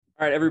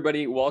All right,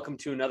 everybody, welcome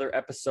to another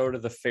episode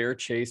of the Fair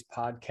Chase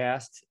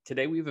podcast.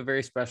 Today we have a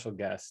very special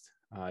guest,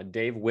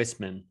 Dave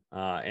Wissman,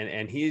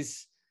 and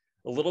he's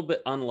a little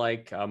bit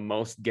unlike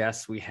most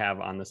guests we have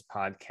on this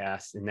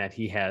podcast in that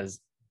he has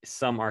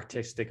some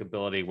artistic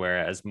ability,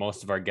 whereas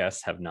most of our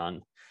guests have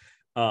none.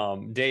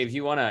 Dave,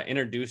 you want to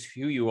introduce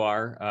who you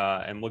are,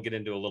 and we'll get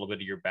into a little bit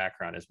of your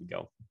background as we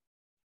go.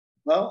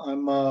 Well,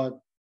 I'm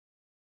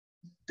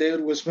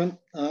David Wissman.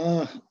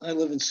 I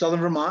live in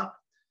Southern Vermont.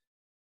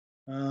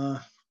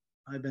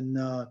 I've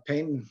been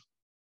painting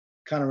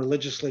kind of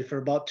religiously for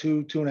about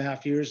two and a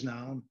half years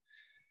now.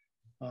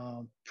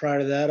 Prior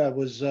to that, I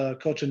was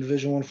coaching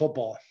Division I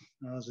football.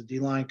 I was a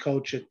D-line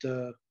coach at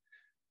the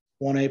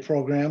 1A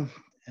program.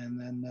 And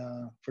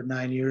then for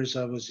 9 years,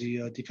 I was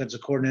the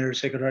defensive coordinator at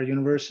Sacred Heart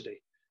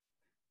University.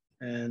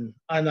 And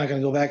I'm not going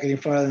to go back any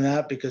farther than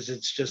that because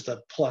it's just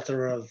a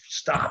plethora of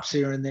stops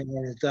here and there.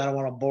 I don't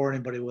want to bore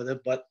anybody with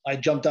it. But I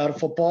jumped out of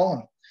football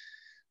and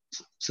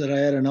said I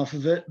had enough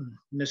of it and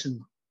missing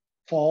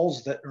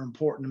falls that are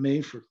important to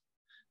me for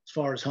as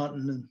far as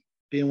hunting and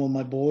being with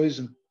my boys.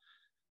 And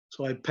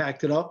so I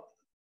packed it up,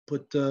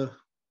 put the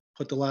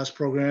last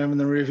program in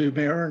the rearview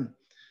mirror, and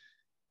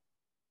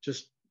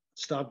just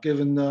stopped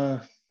giving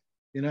the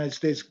United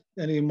States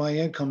any of my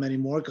income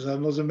anymore because I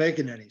wasn't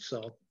making any.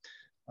 So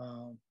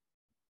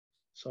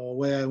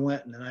away I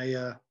went,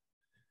 and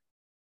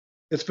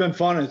it's been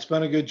fun. It's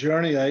been a good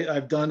journey.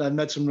 I've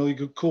met some really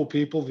good, cool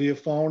people via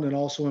phone and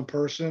also in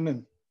person.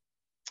 And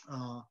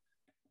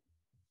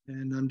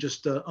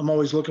I'm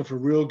always looking for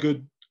real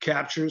good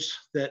captures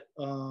that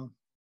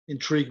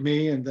intrigue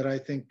me and that I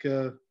think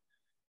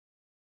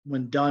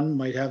when done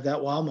might have that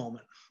wow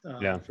moment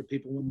for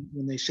people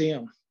when they see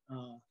them.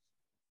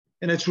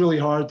 And it's really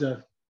hard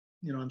to,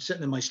 I'm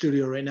sitting in my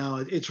studio right now.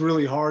 It's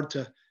really hard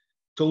to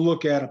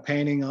look at a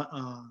painting as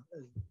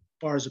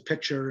far as a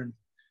picture and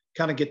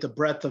kind of get the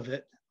breadth of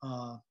it.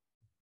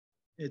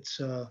 It's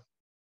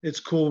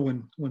cool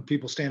when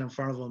people stand in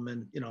front of them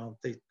and,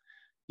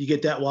 you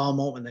get that wow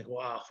moment and they go,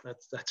 wow,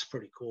 that's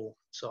pretty cool.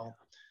 So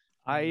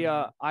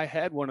I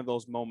had one of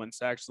those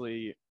moments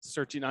actually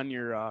searching on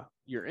your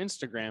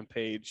Instagram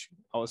page.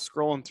 I was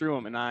scrolling through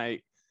them and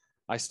I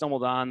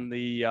stumbled on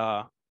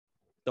the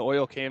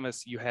oil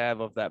canvas you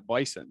have of that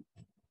bison.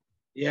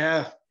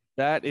 Yeah.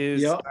 That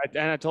is, yep.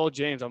 And I told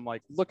James, I'm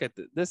like, look at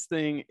this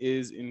thing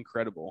is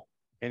incredible.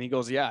 And he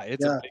goes, yeah,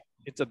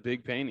 it's a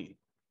big painting.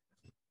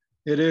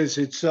 It is.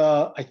 It's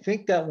I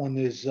think that one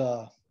is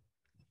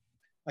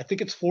I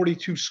think it's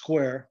 42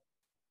 square.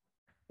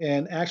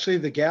 And actually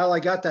the gal I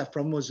got that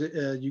from was,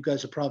 you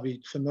guys are probably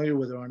familiar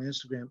with her on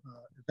Instagram,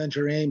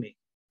 Adventure Amy.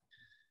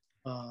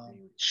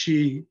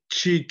 She's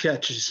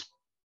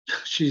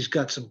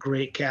got some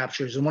great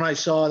captures. And when I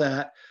saw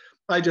that,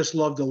 I just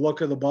loved the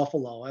look of the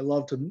buffalo. I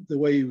loved the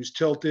way he was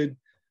tilted.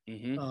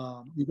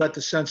 Mm-hmm. You got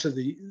the sense of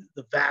the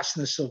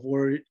vastness of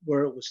where it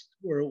was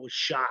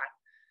shot.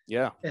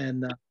 Yeah.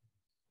 And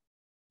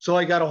so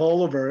I got a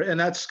hold of her, and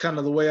that's kind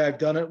of the way I've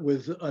done it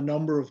with a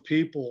number of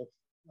people.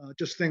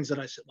 Just things that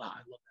I said, wow, I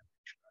love that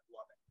picture. I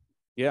love it.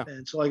 Yeah.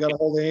 And so I got a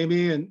hold of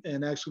Amy,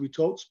 and actually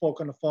we spoke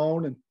on the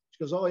phone, and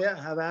she goes, oh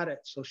yeah, have at it.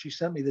 So she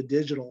sent me the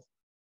digital,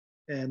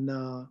 and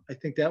I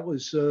think that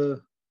was a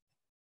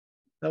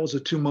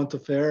 2-month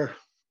affair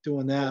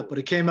doing that, but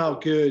it came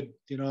out good.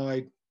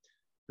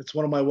 It's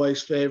one of my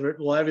wife's favorite.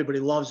 Well, everybody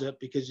loves it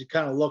because you're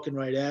kind of looking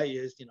right at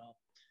you,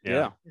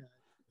 Yeah.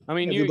 I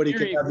mean,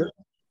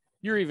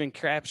 you're even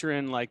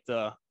capturing like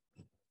the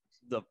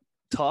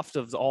tuft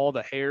of all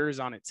the hairs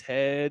on its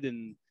head,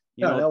 and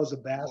that was a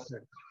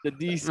bastard. The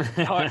decent.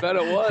 Oh, I bet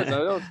it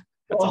was.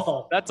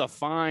 That's a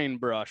fine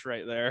brush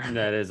right there.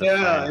 That is.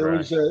 Fine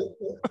brush. It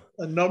was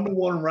a number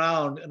one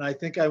round, and I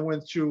think I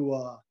went through.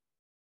 I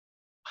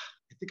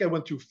think I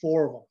went through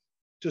 4 of them,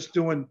 just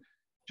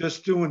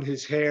doing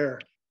his hair.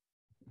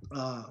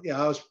 I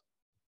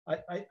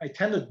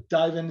tend to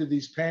dive into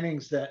these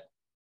paintings that.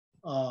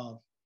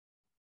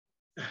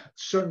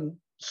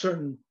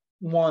 Certain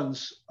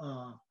ones,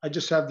 I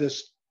just have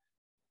this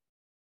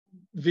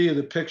via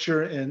the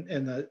picture and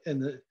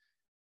the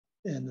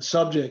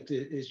subject.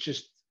 It's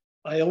just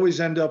I always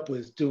end up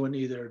with doing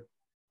either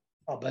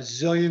a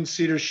bazillion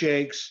cedar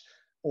shakes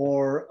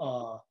or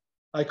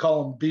I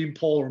call them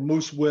beanpole or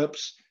moose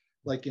whips,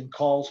 like in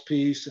Call's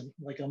piece, and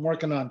like I'm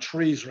working on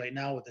trees right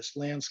now with this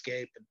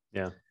landscape.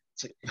 And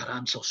it's like, God,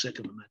 I'm so sick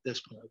of them at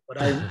this point.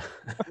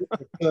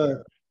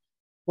 But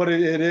but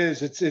it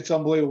is. It's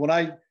unbelievable.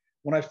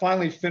 When I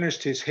finally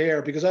finished his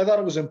hair, because I thought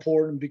it was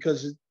important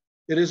because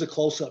it is a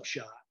close-up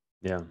shot.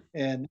 Yeah.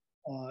 And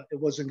it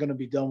wasn't going to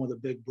be done with a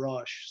big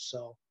brush.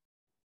 So,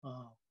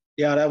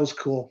 that was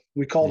cool.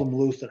 We called him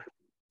Luther.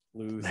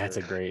 That's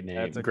a great name.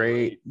 That's a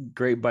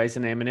great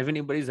bison name. And if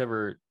anybody's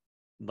ever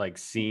like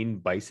seen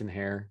bison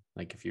hair,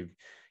 like if you've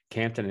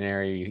camped in an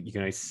area, you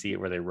can always see it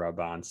where they rub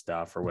on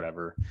stuff or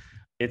whatever.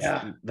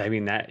 I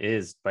mean, that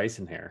is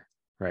bison hair,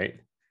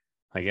 right?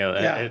 Like,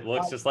 it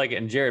looks just like it.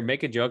 And Jared,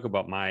 make a joke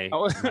about my hair. I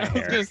was going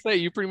to say,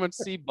 you pretty much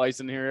see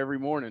bison hair every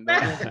morning,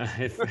 don't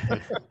you?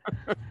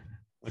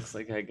 Looks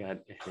like I got,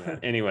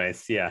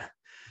 anyways. Yeah.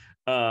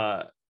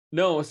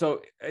 No,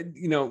 so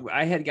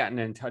I had gotten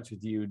in touch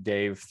with you,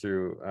 Dave,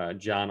 through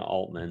John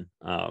Altman,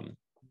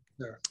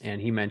 Sure. and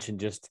he mentioned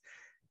just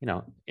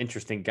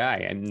interesting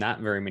guy, and not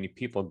very many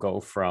people go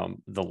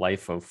from the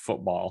life of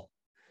football,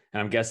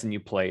 and I'm guessing you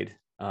played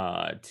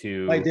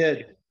to I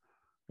did.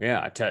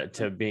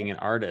 to being an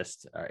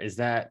artist. Is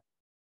that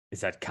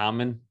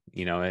common?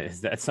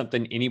 Is that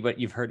something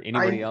you've heard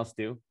anybody else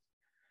do?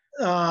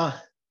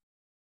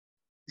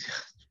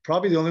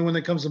 Probably the only one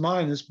that comes to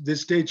mind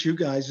this dates you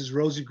guys is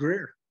Rosie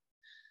Greer.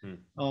 And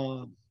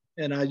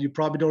you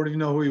probably don't even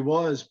know who he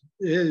was.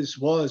 I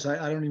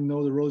don't even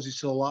know that Rosie's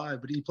still alive,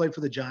 but he played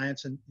for the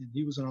Giants and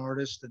he was an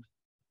artist. And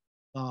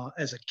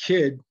as a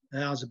kid,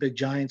 I was a big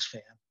Giants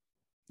fan.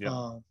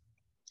 Yeah.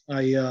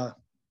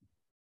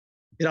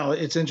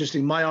 It's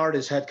interesting. My art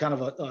has had kind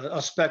of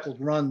a speckled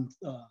run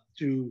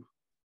through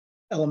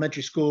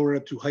elementary school right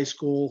up to high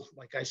school.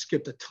 Like I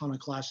skipped a ton of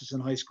classes in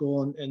high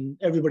school, and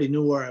everybody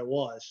knew where I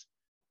was.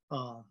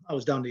 I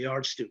was down to the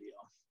art studio.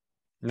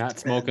 Not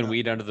smoking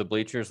weed under the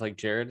bleachers like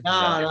Jared? No,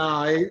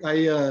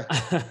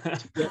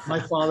 my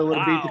father would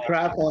have beat the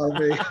crap out of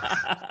me.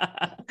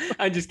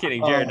 I'm just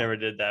kidding. Jared never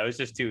did that. It was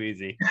just too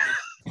easy.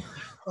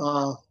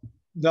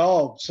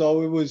 No,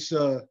 so it was,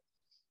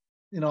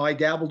 I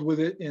dabbled with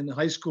it in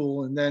high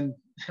school. And then,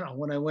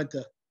 when I went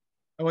to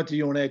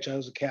UNH, I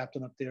was a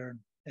captain up there.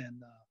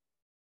 And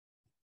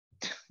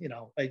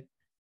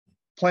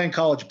playing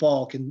college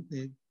ball can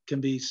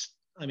be,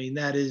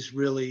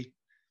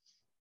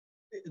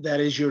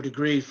 that is your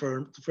degree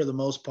for the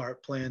most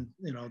part, playing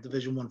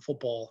Division I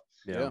football.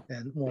 Yeah.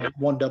 And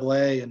one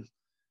AA. And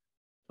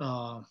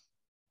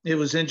it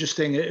was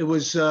interesting. It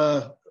was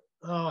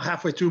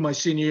halfway through my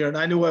senior year, and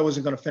I knew I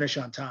wasn't going to finish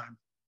on time.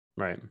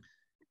 Right.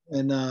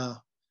 And I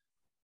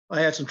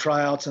had some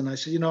tryouts, and I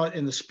said,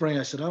 in the spring,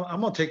 I said, I'm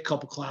going to take a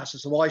couple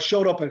classes. Well, I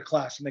showed up at a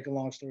class, to make a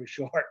long story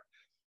short,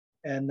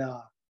 and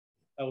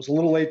I was a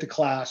little late to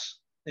class,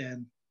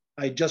 and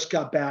I just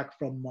got back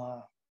from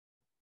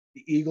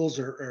the Eagles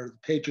or the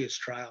Patriots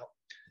tryout.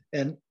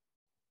 And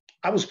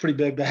I was pretty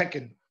big back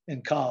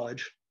in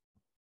college.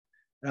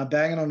 And I'm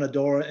banging on the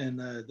door, and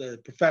the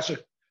professor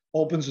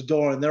opens the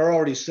door, and they're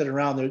already sitting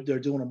around. They're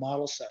doing a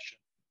model session.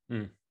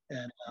 Mm.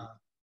 And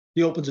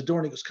he opens the door,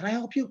 and he goes, "Can I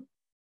help you?"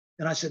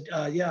 And I said,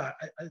 "Yeah,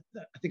 I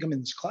think I'm in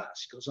this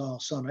class." He goes, "Oh,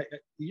 son,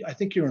 I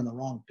think you're in the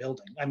wrong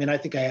building." I mean, I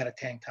think I had a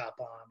tank top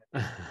on.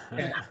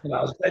 And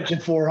I was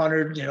benching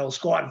 400,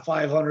 squatting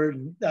 500.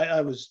 And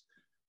I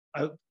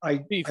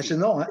said,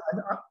 "No,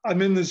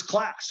 I'm in this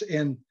class."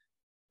 And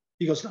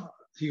he goes, "No."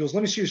 He goes,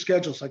 "Let me see your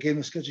schedule." So I gave him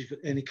the schedule,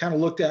 and he kind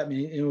of looked at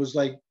me, and it was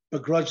like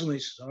begrudgingly,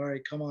 he says, "All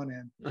right, come on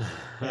in."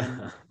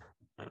 And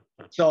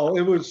so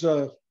it was.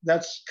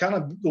 That's kind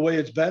of the way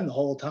it's been the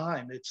whole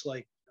time. It's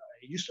like,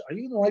 are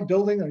you in the right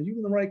building? Are you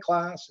in the right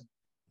class? And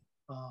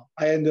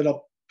I ended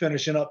up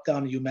finishing up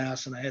down at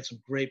UMass, and I had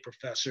some great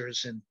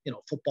professors, and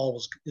football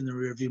was in the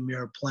rearview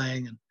mirror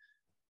playing, and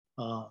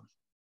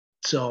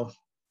so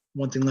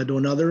one thing led to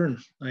another, and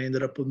I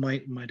ended up with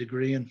my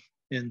degree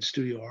in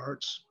studio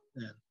arts.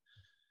 And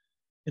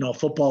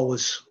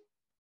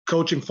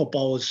coaching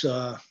football was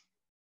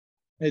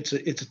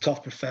it's a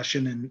tough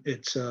profession, and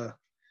it's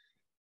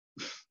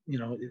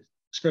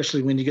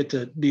especially when you get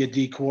to be a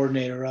D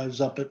coordinator. I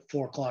was up at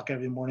 4:00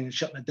 every morning and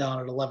shutting it down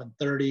at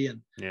 11:30,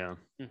 and yeah,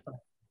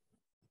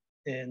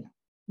 and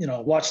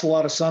watched a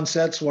lot of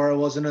sunsets where I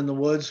wasn't in the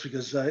woods,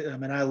 because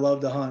I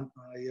love to hunt.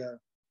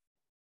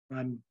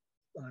 I'm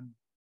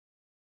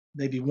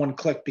maybe one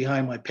click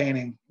behind my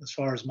painting as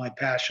far as my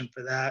passion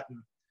for that,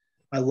 and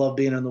I love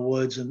being in the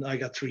woods. And I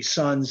got 3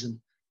 sons,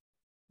 and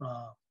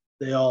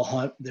they all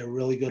hunt. They're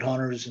really good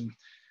hunters, and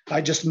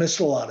I just missed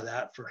a lot of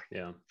that for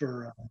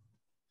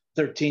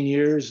 13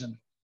 years. And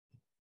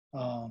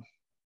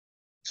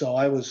so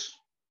I was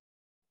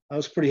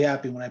pretty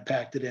happy when I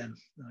packed it in.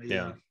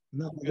 I'm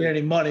not getting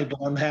any money, but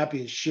I'm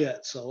happy as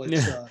shit. So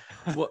it's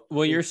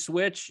well, your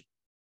switch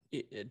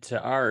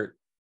to art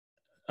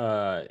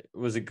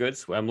was a good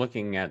switch. I'm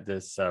looking at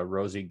this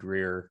Rosie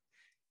Greer.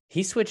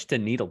 He switched to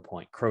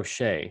needlepoint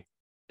crochet.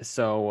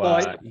 So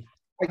I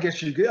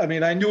guess you could.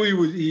 I knew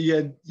he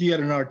had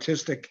an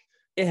artistic.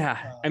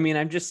 Yeah,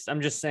 I'm just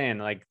saying,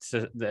 like,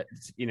 so that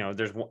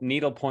there's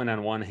needlepoint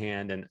on one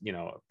hand, and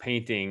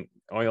painting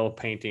oil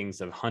paintings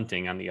of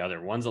hunting on the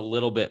other. One's a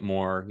little bit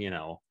more,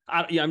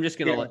 I'm just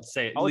gonna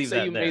say. I would leave say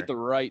that you there. made the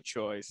right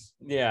choice.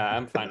 Yeah,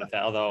 I'm fine with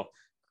that. Although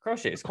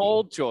crochet is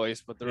cold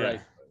choice, but the right.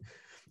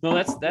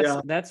 No,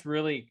 that's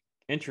really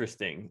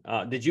interesting.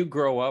 Did you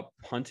grow up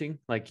hunting?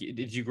 Like,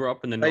 did you grow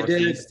up in the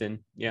Northeast? I did. And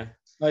yeah,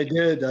 I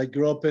did. I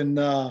grew up in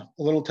a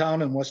little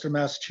town in Western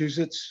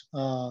Massachusetts.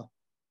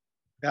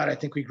 I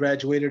think we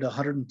graduated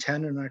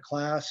 110 in our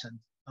class, and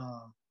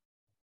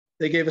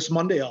they gave us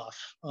Monday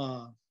off,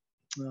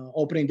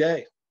 opening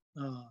day,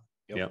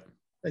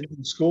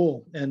 in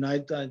school. And I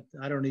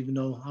don't even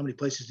know how many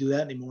places do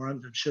that anymore.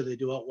 I'm sure they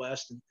do out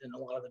west, and a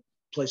lot of the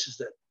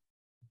places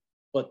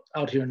but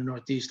out here in the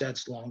Northeast,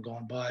 that's long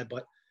gone by.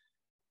 But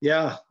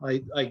yeah,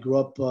 I grew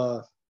up,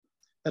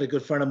 had a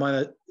good friend of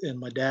mine and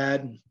my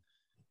dad, and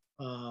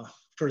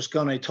first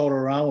gun I towed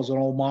around was an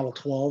old Model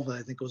 12.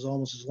 I think it was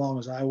almost as long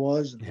as I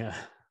was. And, Yeah.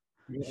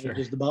 Sure.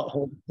 just about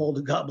hold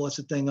the God bless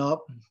the thing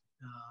up.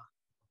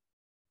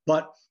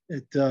 But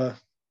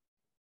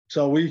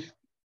so we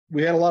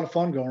had a lot of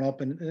fun growing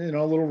up in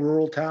a little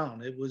rural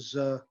town. It was,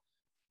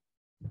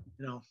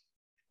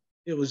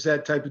 it was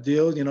that type of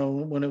deal.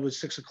 When it was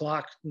 6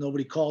 o'clock,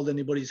 nobody called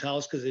anybody's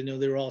house because they knew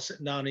they were all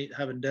sitting down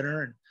having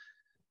dinner.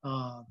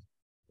 And,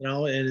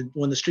 and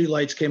when the street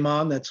lights came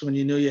on, that's when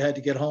you knew you had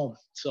to get home.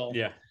 So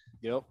yeah,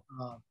 yep,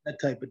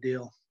 that type of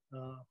deal.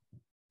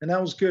 And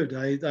that was good.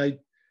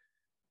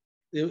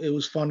 It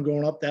was fun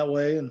growing up that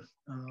way. And,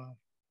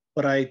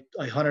 but I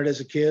hunted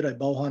as a kid. I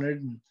bow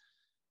hunted.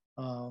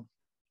 And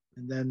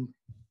then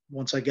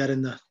once I got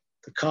into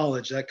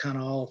college, that kind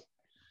of all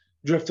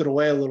drifted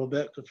away a little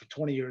bit, because for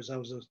 20 years I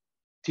was a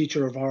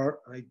teacher of art.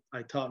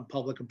 I taught in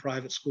public and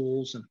private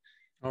schools. And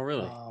oh,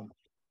 really?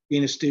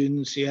 Being a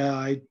student,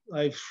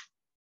 I've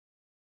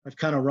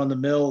kind of run the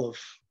mill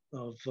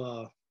of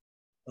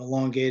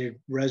elongated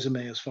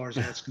resume as far as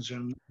that's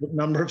concerned.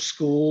 Number of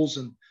schools,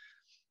 and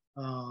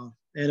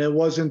it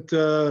wasn't.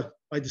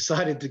 I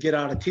decided to get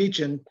out of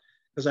teaching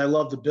because I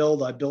love to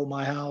build. I built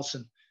my house,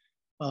 and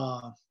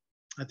I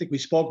think we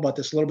spoke about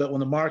this a little bit when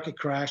the market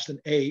crashed in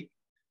 '08.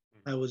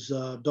 I was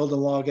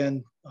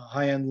building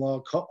high-end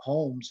log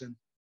homes, and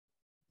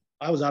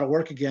I was out of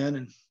work again.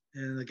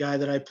 And the guy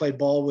that I played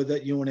ball with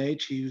at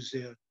UNH, he was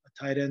a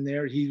tight end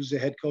there. He was the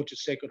head coach at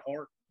Sacred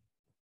Heart.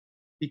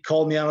 He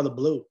called me out of the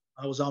blue.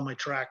 I was on my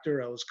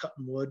tractor. I was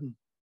cutting wood, and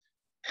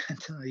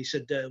he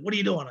said, "What are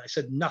you doing?" I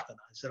said, "Nothing."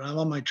 I said, "I'm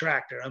on my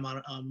tractor. I'm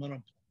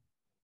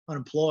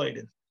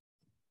unemployed."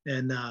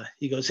 And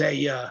he goes, "Hey,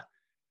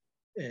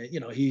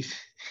 he's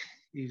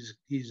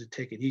a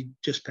ticket. He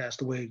just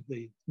passed away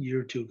a year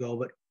or two ago,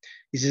 but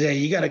he says, hey,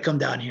 you got to come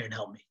down here and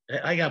help me.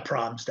 I got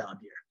problems down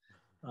here.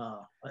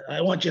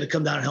 I want you to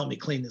come down and help me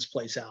clean this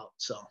place out."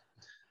 So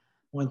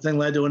one thing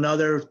led to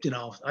another.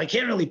 I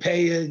can't really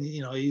pay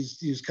you.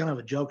 He's kind of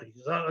a joker. He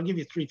goes, "I'll give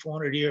you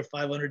 300-400 here,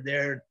 500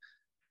 there."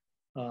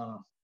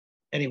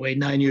 Anyway,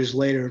 9 years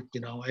later,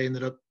 I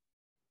ended up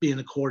being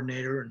the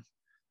coordinator, and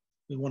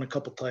we won a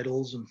couple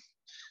titles. And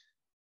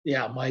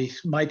yeah,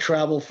 my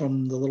travel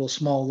from the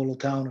small little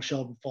town of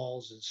Sheldon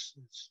Falls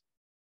it's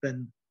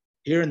been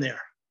here and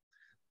there.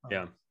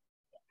 Yeah.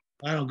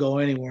 I don't go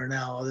anywhere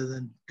now other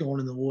than going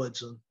in the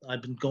woods. And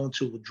I've been going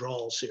through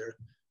withdrawals here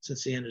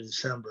since the end of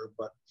December.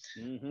 But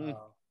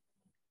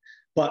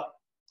but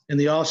in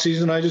the off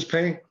season, I just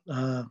paint.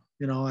 I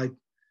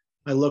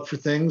look for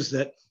things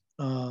that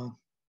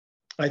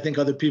I think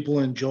other people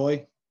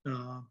enjoy.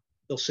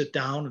 They'll sit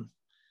down and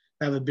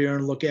have a beer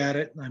and look at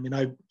it. I mean,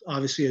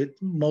 obviously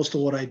most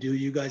of what I do,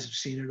 you guys have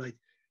seen it.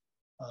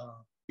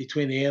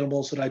 Between the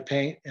animals that I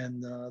paint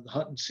and the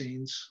hunting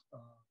scenes,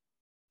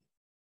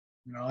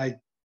 I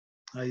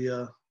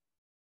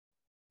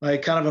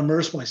kind of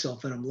immerse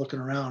myself in them, looking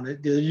around.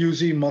 They're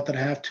usually month and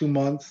a half, 2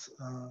 month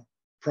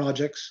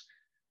projects.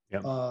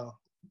 Yeah.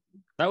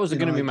 That was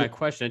going to be my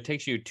question. It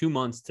takes you 2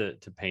 months to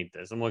paint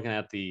this. I'm looking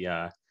at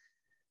the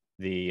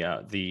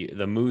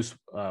moose,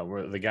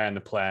 where the guy in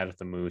the plaid with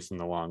the moose and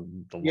the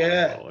long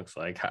yeah, bow looks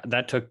like.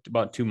 That took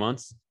about 2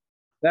 months.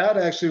 That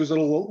actually was a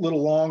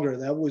little longer.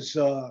 That was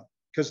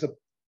because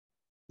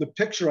the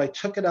picture, I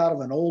took it out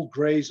of an old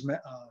Gray's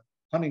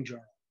hunting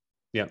journal.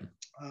 Yeah.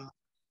 I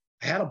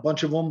had a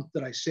bunch of them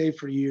that I saved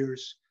for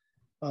years.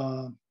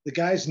 The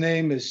guy's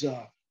name is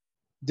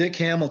Dick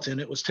Hamilton.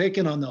 It was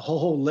taken on the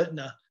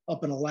Ho-Ho-Litna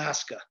up in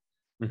Alaska.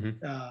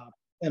 Mm-hmm.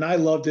 And I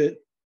loved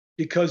it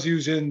because he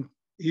was in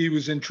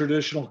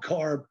traditional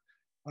carb.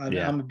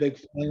 I'm a big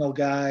flannel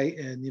guy,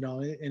 and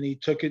and he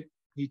took it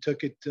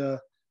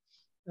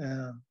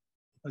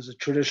as a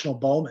traditional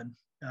bowman.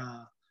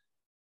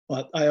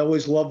 But I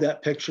always loved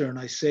that picture, and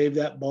I saved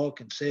that book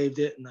and saved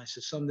it. And I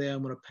said, someday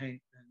I'm going to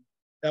paint. And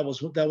that was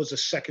the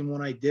second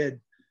one I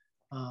did.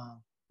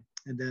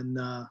 And then,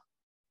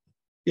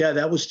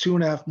 that was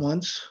 2.5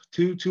 months,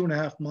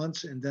 2.5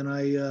 months. And then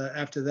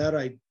after that,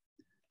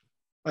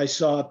 I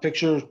saw a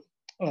picture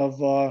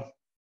of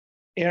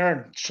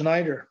Aaron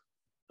Schneider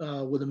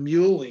with a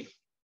muley.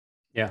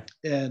 Yeah.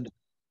 And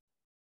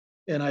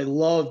I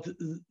loved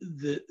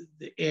the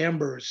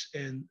ambers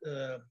and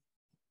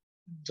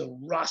the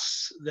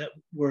rust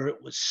where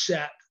it was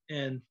set,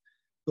 and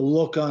the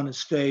look on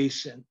his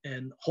face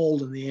and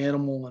holding the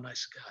animal. And I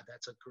said, God,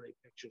 that's a great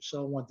picture.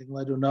 So one thing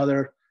led to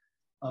another.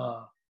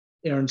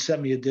 Aaron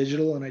sent me a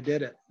digital, and I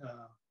did it.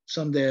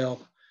 Someday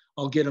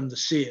I'll get him to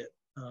see it.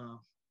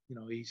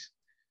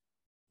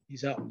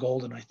 He's out in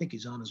Golden. I think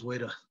he's on his way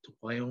to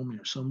Wyoming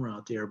or somewhere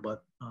out there.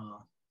 But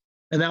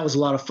and that was a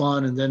lot of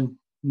fun. And then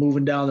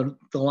moving down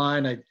the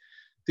line, I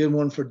did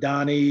one for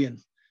Donnie and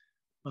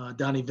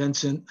Donnie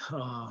Vincent,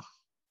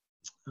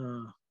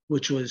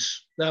 which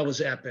was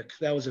epic.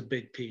 That was a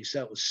big piece.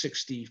 That was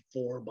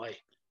 64 by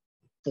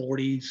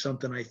 40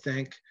 something, I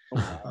think.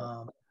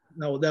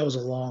 No, that was a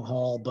long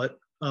haul, but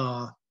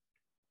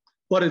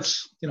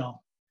it's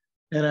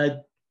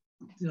and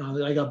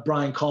I got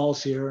Brian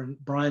Calls here, and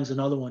Brian's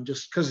another one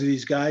just because of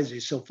these guys.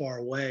 He's so far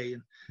away,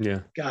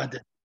 and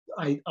God,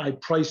 I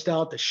priced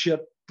out the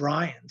ship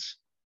Brian's.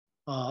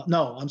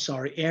 No, I'm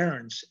sorry,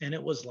 Aaron's, and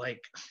it was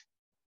like,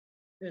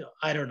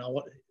 I don't know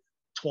what,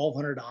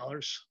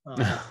 $1,200.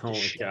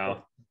 Holy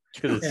cow!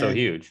 Because it's so And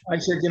huge. I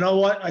said, you know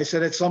what? I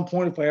said, at some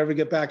point, if I ever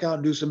get back out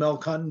and do some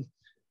elk hunting,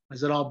 I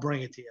said, I'll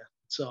bring it to you.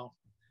 So,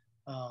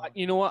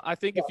 You know what? I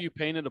think if you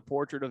painted a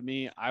portrait of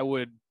me, I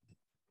would.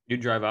 You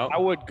drive out?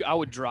 I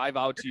would drive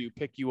out to you,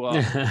 pick you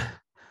up,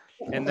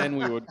 and then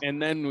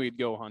we'd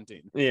go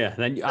hunting. Yeah,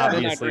 then I'd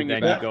obviously bring you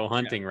you back. go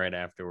hunting right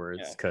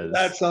afterwards, because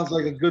that sounds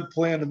like a good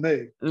plan to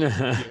me.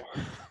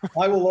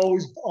 I'll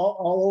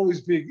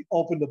always be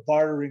open to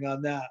bartering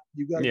on that.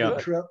 You got a good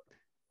trip,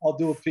 I'll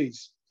do a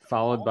piece.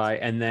 Followed by,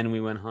 and then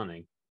we went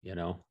hunting, you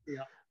know?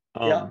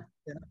 Yeah.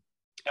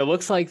 It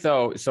looks like,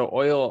 though, so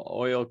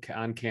oil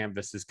on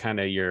canvas is kind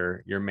of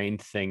your main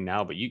thing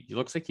now, but it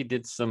looks like you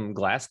did some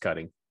glass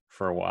cutting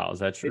for a while. Is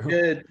that true? I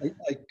did.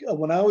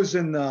 When I was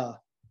in, I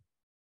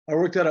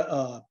worked at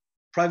a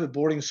private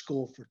boarding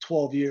school for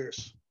 12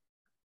 years.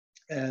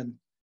 And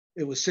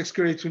it was 6th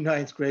grade through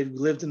 9th grade. We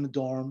lived in the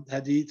dorm,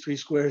 had to eat 3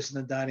 squares in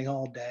the dining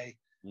hall a day.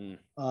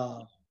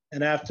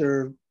 And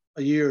after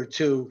a year or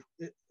two,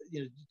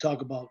 you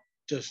talk about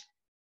just,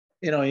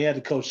 you had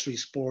to coach 3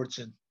 sports,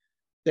 and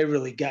they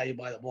really got you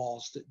by the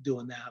balls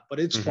doing that. But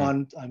it's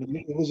fun. I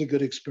mean, it was a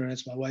good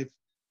experience. My wife,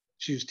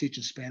 she was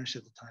teaching Spanish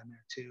at the time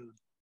there too.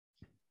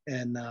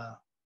 And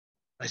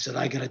I said,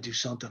 I got to do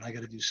something.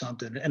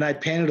 And I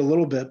painted a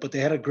little bit, but they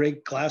had a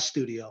great glass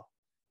studio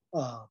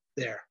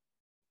there.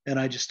 And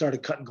I just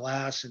started cutting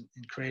glass and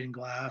creating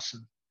glass.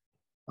 And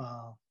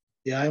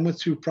I went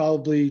through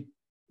probably,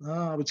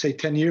 I would say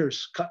 10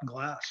 years cutting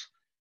glass.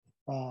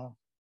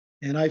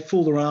 And I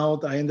fooled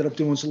around. I ended up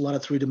doing a lot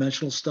of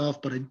 3-dimensional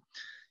stuff, but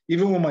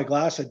even with my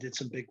glass, I did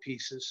some big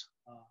pieces.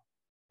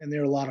 And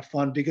they're a lot of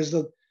fun because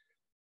the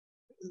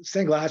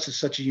stained glass is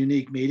such a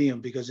unique medium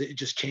because it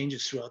just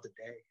changes throughout the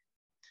day.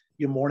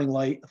 Your morning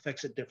light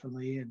affects it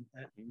differently, and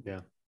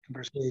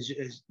conversely,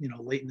 as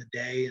late in the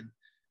day. And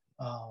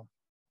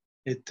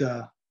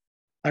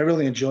I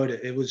really enjoyed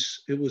it. It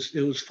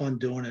was fun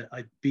doing it.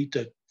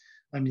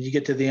 You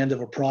get to the end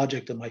of a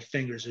project and my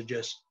fingers are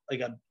just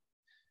like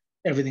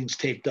everything's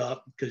taped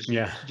up because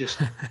just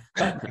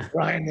cutting and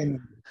grinding.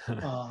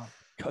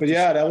 But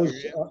yeah, that was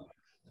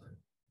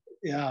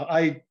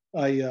I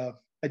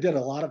did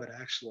a lot of it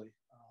actually.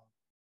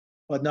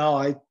 But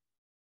no,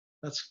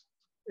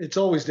 it's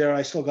always there.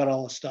 I still got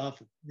all the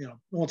stuff.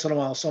 Once in a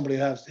while somebody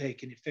has, hey,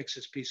 can you fix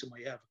this piece? It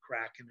might have a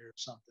crack in there or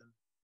something.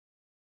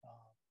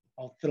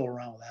 I'll fiddle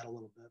around with that a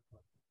little bit.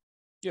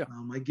 But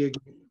my gig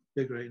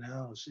right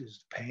now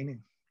is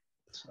painting.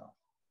 So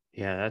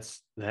yeah,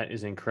 that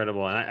is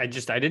incredible. And I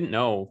didn't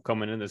know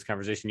coming into this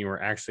conversation you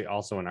were actually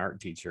also an art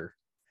teacher,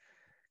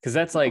 because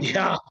that's like,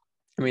 I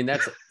mean,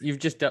 you've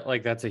just done,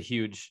 like, that's a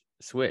huge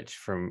switch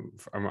from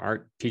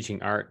art,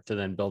 teaching art, to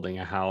then building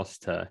a house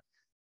to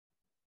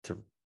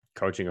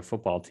coaching a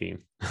football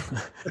team.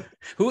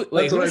 Who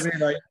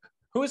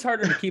is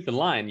harder to keep in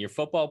line, your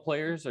football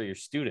players or your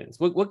students?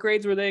 What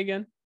grades were they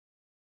again?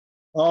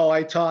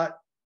 I taught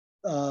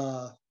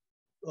 12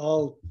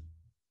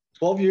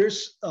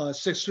 years,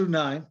 6th through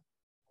 9,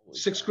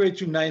 6th grade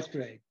through 9th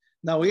grade.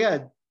 Now we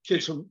had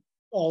kids from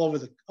all over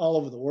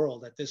the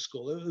world at this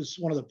school. It was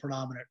one of the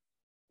predominant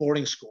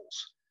boarding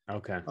schools.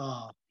 Okay.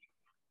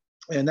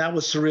 And that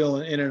was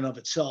surreal in and of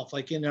itself.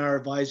 Like in our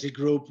advisory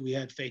group, we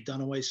had Faye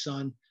Dunaway's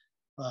son.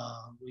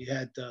 I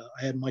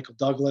had Michael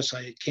Douglas.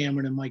 I had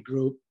Cameron in my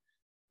group.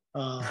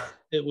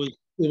 It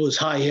was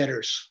high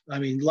hitters. I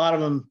mean, a lot of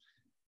them.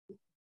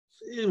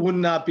 It would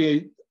not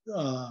be.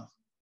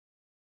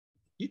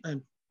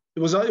 It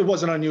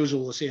wasn't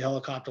unusual to see a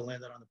helicopter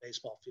landed on the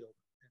baseball field.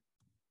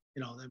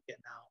 Them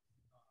getting out.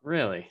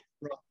 Really?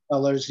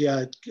 Colors,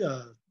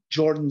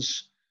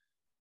 Jordan's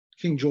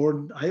King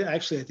Jordan. I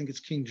think it's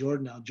King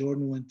Jordan now.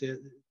 Jordan went there.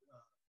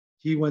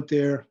 He went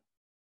there.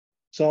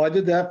 So I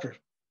did that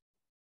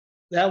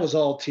that was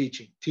all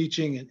teaching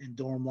and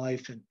dorm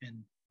life. And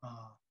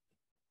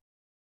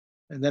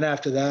then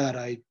after that,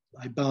 I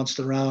bounced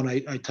around.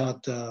 I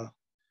taught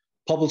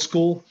public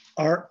school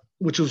art,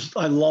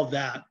 I love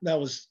that. That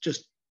was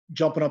just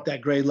jumping up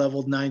that grade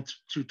level, 9th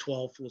through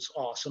 12th was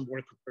awesome.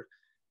 Working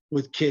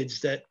with kids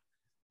that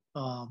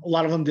a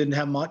lot of them didn't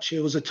have much.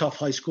 It was a tough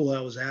high school I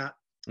was at.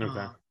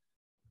 Okay.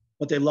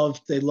 But they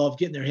loved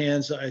getting their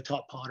hands. I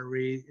taught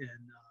pottery, and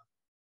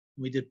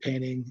we did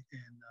painting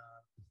and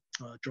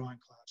drawing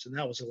class, and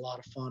that was a lot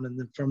of fun. And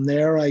then from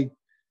there, I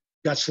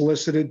got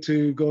solicited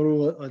to go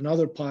to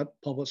another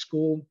public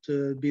school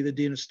to be the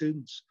dean of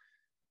students,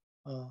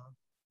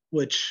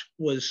 which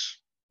was,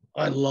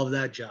 I love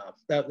that job.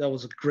 That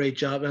was a great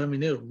job. I mean,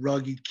 they were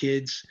rugged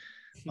kids.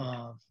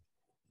 It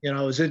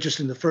was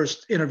interesting. The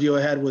first interview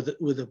I had with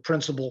a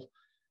principal,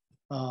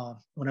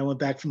 when I went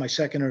back for my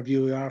second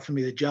interview, he offered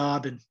me the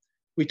job, and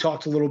we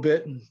talked a little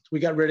bit, and we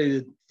got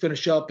ready to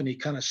finish up, and he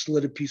kind of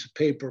slid a piece of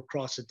paper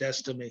across the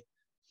desk to me,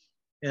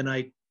 and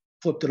I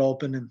flipped it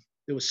open, and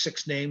there was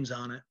 6 names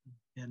on it.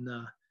 And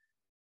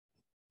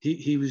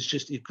he was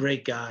just a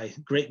great guy,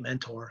 great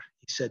mentor.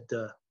 He said,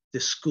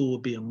 this school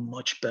would be a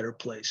much better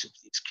place if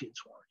these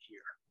kids weren't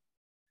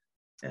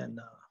here. And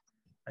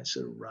I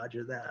said,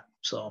 Roger that.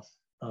 So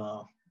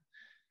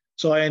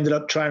I ended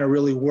up trying to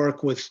really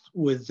work with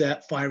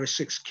that 5 or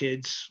 6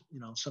 kids.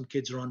 Some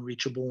kids are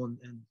unreachable,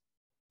 and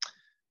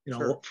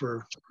Sure.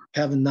 for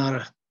having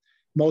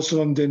most of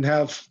them didn't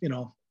have,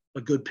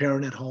 a good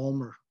parent at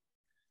home or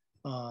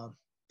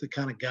to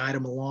kind of guide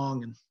them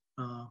along. And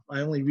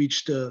I only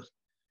reached 2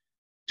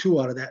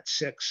 out of that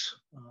 6.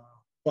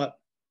 But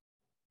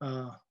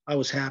I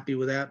was happy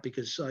with that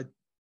because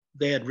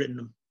they had written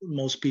them,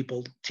 most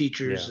people,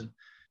 teachers, and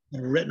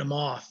written them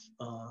off.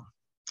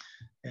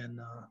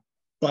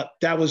 But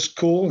that was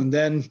cool. And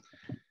then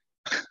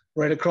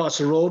right across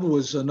the road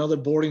was another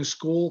boarding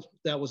school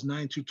that was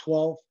 9 through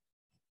 12.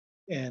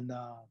 And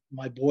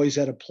my boys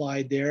had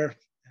applied there.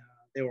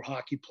 They were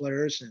hockey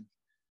players. And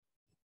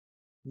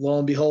lo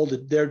and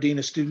behold, their dean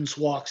of students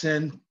walks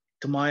in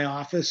to my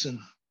office, and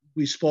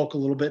we spoke a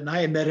little bit. And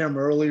I had met him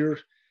earlier,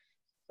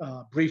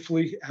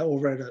 briefly,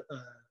 over at a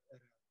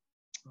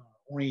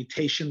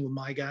orientation with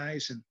my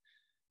guys.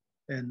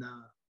 And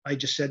I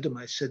just said to him,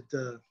 I said,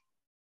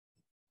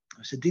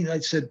 Dean, I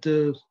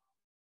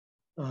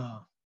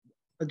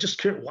just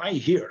curious, why are you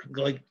here?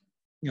 Like,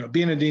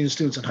 being a dean of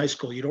students in high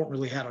school, you don't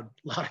really have a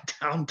lot of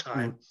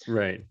downtime.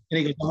 Right.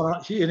 And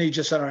he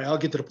just said, all right, I'll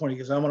get to the point. He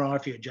goes, I'm going to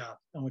offer you a job.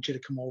 I want you to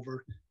come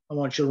over. I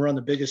want you to run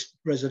the biggest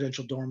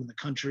residential dorm in the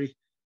country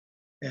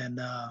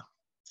and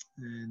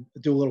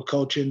do a little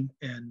coaching,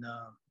 and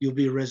you'll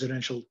be a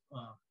residential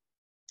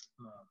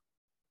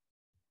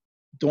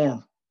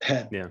dorm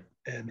head. Yeah.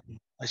 And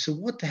I said,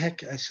 what the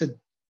heck? I said,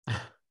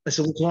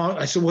 what's wrong?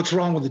 I said, what's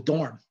wrong with the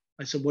dorm?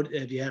 I said, what,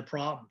 have you had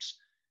problems?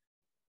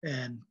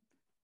 And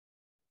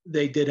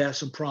they did have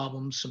some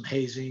problems, some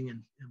hazing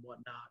and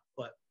whatnot.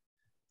 But,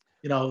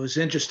 it was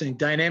interesting.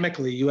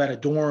 Dynamically, you had a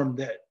dorm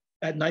that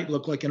at night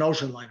looked like an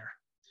ocean liner.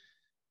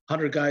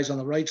 100 guys on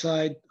the right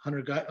side,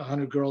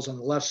 100 girls on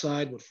the left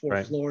side with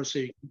 4 floors. So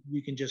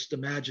you can just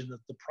imagine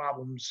the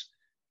problems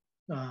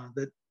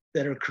that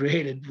are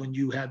created when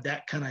you have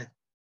that kind of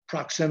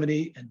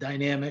proximity and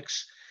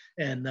dynamics.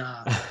 And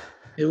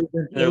it was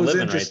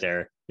living interesting. right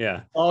there.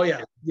 Yeah. Oh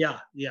yeah.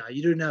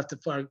 You didn't have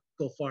to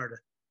go far to.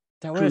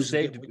 That would have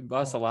saved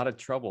us a lot of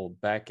trouble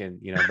back in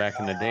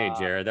the day,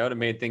 Jared. That would have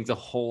made things a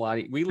whole lot.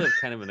 We live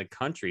kind of in the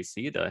country, so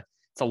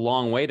it's a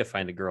long way to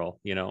find a girl,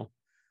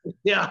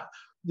 Yeah.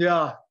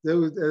 There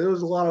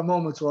was a lot of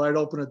moments where I'd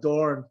open a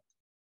door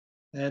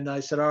and I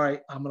said, all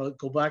right, I'm going to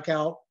go back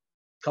out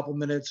a couple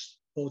minutes,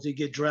 both of you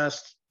get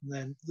dressed, and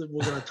then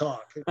we're going to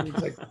talk. It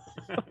was like,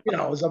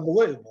 it was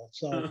unbelievable.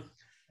 So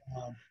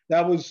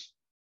that was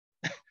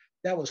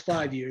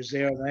 5 years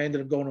there. And I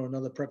ended up going to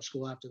another prep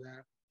school after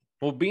that.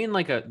 Well, being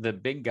like the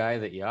big guy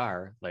that you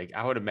are, like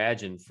I would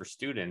imagine for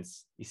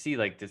students, you see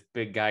like this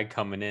big guy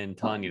coming in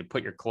telling you to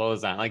put your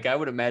clothes on. Like I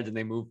would imagine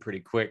they move pretty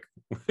quick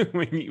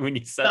when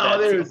you said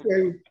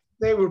that.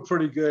 They were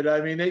pretty good. I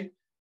mean,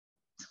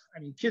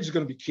 kids are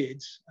going to be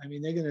kids. I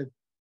mean, it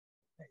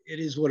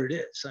is what it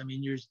is. I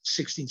mean, you're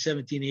 16,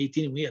 17,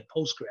 18, and we had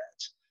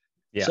postgrads.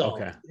 Yeah. So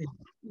okay.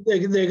 They're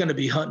going to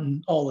be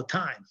hunting all the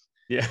time.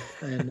 Yeah.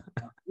 And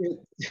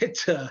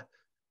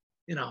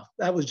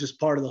that was just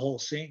part of the whole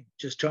scene,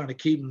 just trying to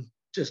keep them,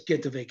 just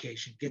get to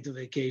vacation.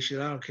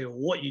 I don't care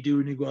what you do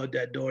when you go out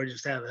that door,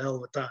 just have a hell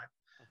of a time.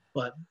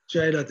 But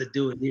try not to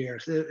do it here.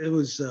 It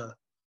was,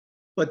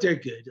 but they're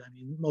good. I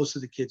mean, most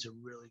of the kids are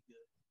really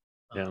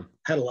good.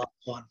 Had a lot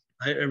of fun.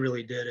 I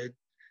really did. It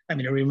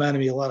reminded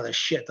me a lot of the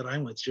shit that I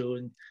went through.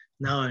 And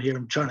now I'm here,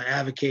 I'm trying to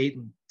advocate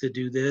and to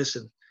do this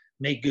and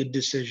make good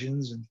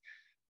decisions. And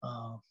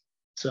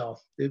so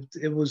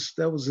that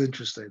was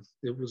interesting.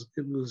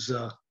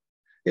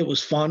 It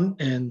was fun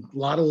and a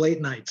lot of late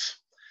nights.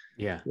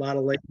 Yeah. A lot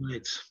of late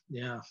nights.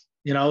 Yeah.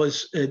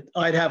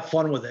 I'd have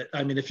fun with it.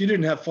 I mean, if you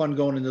didn't have fun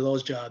going into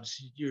those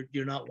jobs,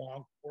 you're not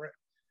long for it.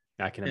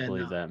 I can't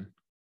believe that.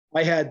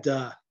 I had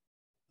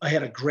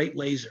a great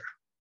laser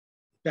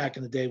back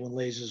in the day when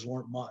lasers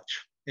weren't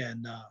much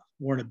and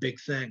weren't a big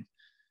thing.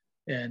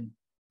 And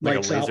like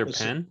a laser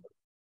pen?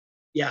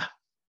 Yeah.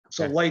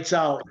 So Okay. lights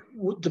out,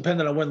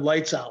 depending on when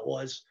lights out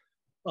was,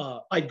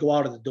 I'd go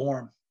out of the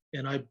dorm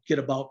and I'd get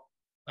about,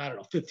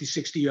 50,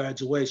 60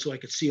 yards away so I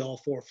could see all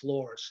 4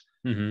 floors.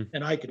 Mm-hmm.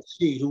 And I could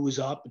see who was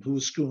up and who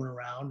was screwing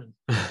around.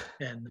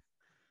 And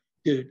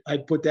dude,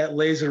 I'd put that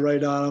laser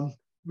right on them,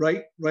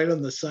 right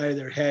on the side of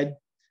their head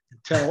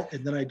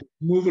and then I'd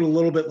move it a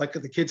little bit like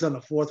the kids on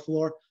the 4th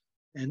floor.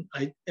 And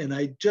I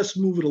just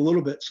move it a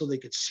little bit so they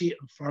could see it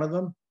in front of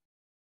them.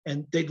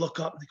 And they'd look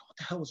up and they go, what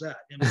the hell was that?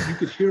 I mean, you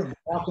could hear them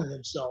talking to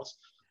themselves.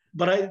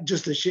 But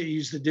just the shit you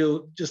used to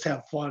do, just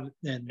have fun.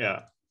 And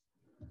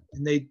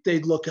and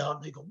they'd look out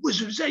and they go,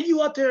 Wizard, is that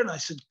you out there? And I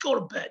said, go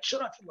to bed,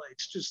 shut off your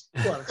lights, just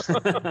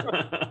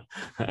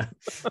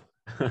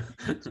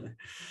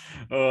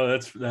Oh,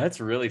 that's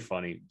really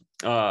funny.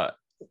 I've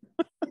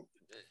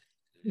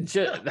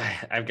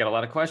got a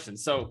lot of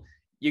questions. So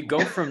you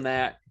go from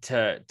that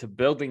to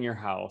building your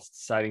house,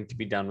 deciding to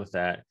be done with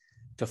that,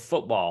 to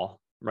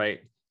football, right?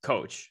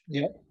 Coach.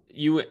 Yeah.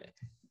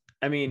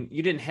 I mean,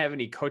 you didn't have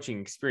any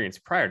coaching experience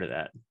prior to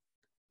that.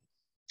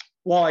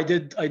 Well, I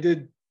did.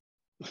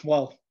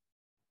 Well,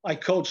 I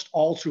coached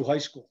all through high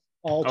school,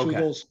 all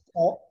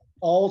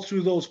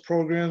through those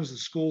programs and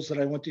schools that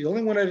I went to. The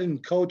only one I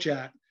didn't coach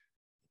at,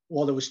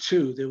 well, there was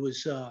two. There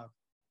was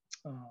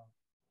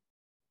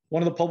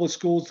one of the public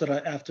schools that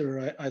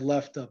after I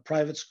left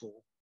private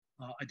school,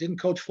 I didn't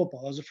coach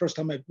football. That was the first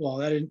time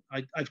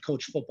I've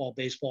coached football,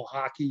 baseball,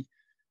 hockey,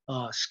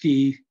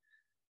 ski,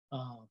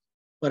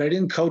 but I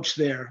didn't coach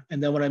there.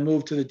 And then when I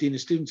moved to the Dean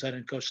of Students, I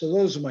didn't coach. So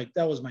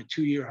that was my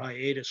 2-year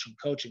hiatus from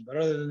coaching. But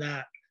other than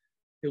that,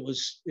 it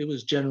was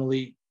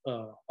generally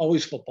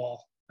always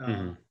football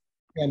and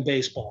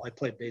baseball. I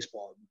played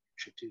baseball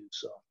too.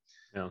 So,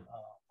 yeah.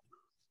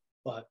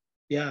 But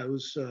yeah, it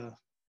was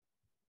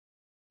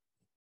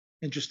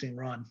interesting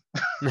run.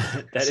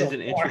 That so is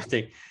an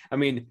interesting. I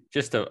mean,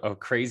 just a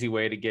crazy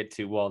way to get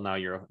to. Well, now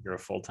you're a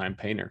full-time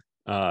painter.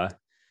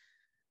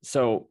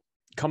 So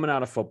coming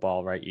out of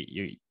football, right?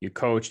 You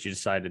coached. You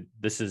decided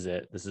this is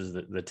it. This is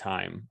the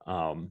time.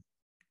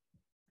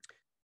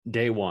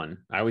 Day one,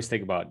 I always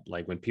think about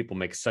like when people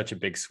make such a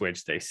big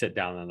switch, they sit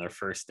down on their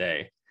first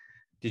day.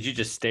 Did you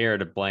just stare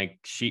at a blank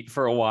sheet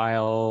for a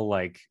while?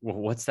 Like,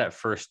 what's that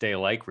first day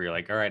like where you're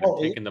like, all right,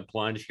 I'm taking the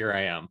plunge. Here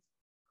I am.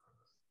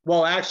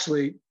 Well,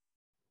 actually,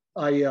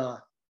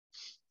 when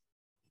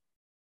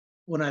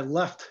I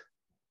left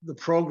the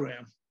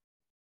program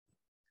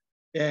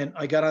and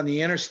I got on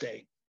the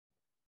interstate,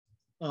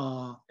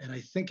 and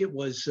I think it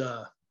was,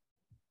 I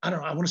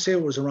don't know, I want to say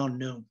it was around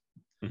noon.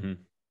 Mm-hmm.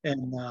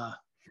 And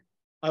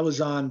I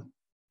was in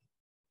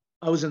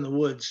the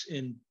woods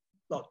in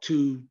about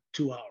two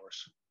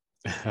hours.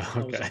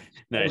 Okay,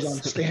 nice. I was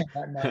on stand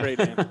that night. Great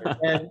answer.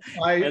 And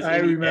I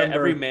remember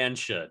every man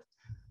should.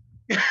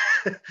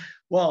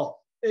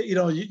 Well, you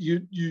know,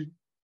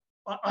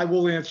 I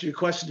will answer your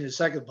question in a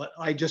second, but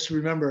I just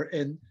remember,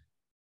 and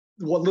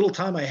what little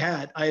time I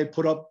had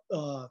put up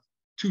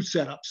 2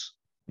 setups.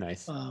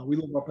 Nice. We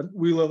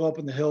live up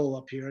in the hill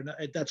up here, and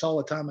that's all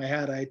the time I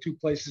had. I had 2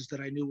 places that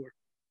I knew were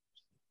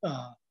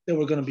that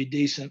were going to be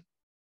decent,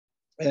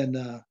 and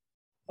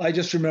I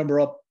just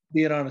remember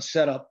being on a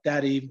setup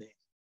that evening,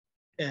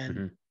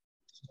 and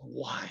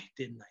why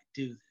didn't I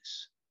do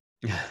this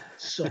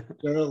so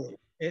early?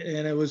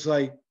 And it was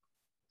like,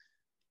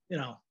 you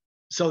know,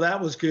 so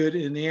that was good.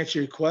 And to answer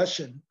your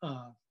question,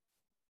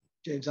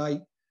 James,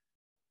 I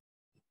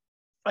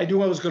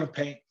knew I was going to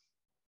paint.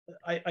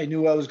 I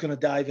knew I was going to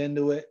dive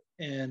into it,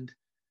 and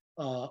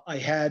I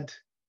had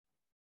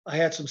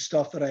some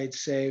stuff that I had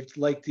saved,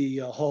 like the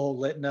whole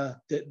Litna,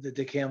 the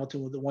Dick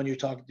Hamilton, the one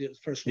the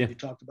first one you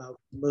talked about,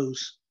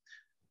 Moose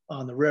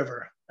on the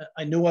river.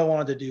 I knew I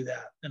wanted to do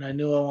that, and I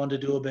knew I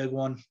wanted to do a big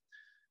one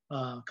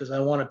because I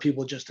wanted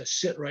people just to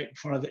sit right in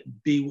front of it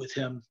and be with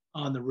him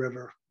on the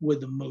river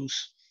with the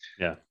moose.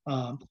 Yeah.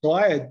 So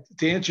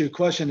to answer your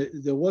question,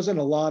 there wasn't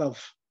a lot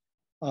of,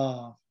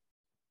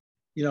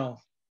 you know,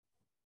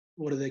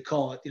 what do they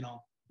call it? You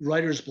know,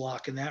 writer's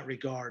block in that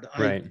regard.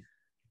 Right.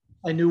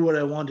 I knew what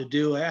I wanted to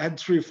do. I had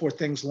 3 or 4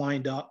 things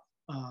lined up.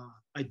 I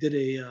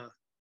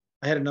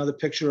had another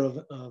picture of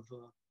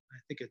I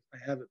think I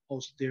have it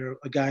posted there,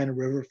 a guy in a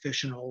river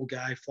fishing, an old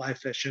guy fly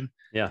fishing.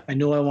 Yeah. I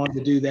knew I wanted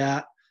to do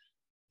that.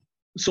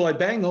 So I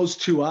banged those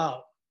 2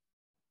 out,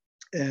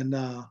 and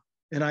I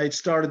had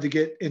started to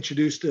get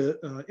introduced to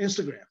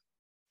Instagram.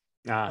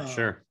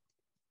 Sure.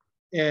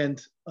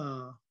 And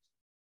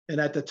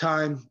at the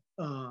time,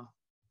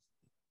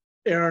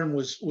 Aaron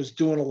was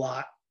doing a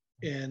lot,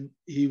 and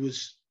he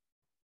was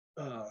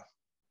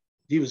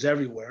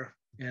everywhere.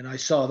 And I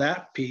saw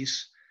that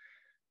piece,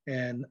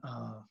 and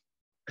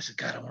I said,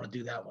 God, I want to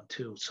do that one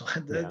too. So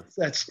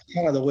that's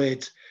kind of the way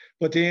it's.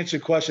 But to answer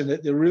your question,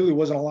 there really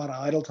wasn't a lot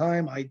of idle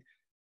time. I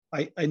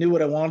knew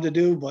what I wanted to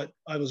do, but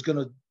I was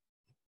gonna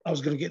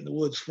get in the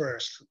woods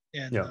first,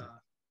 and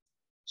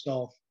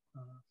so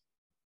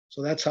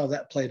that's how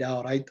that played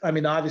out. I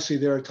mean, obviously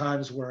there are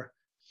times where,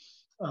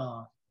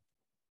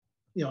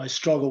 you know, I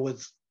struggle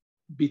with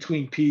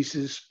between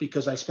pieces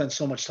because I spend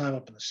so much time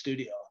up in the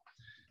studio.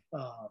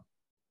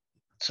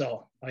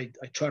 So I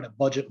try to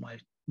budget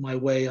my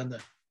way on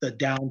the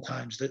down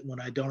times, that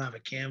when I don't have a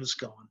canvas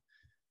going,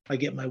 I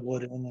get my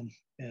wood in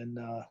and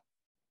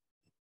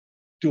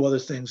do other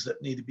things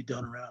that need to be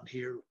done around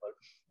here.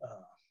 But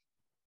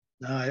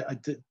no, I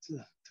did,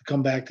 to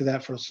come back to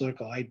that for a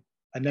circle. I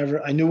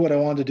knew what I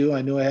wanted to do.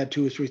 I knew I had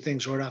 2 or 3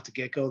 things right off the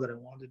get-go that I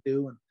wanted to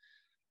do.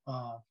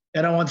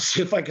 And I wanted to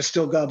see if I could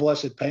still, God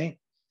bless it, paint.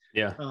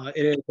 Yeah.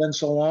 It had been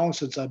so long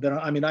since I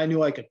mean, I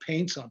knew I could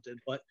paint something,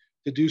 but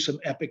to do some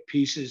epic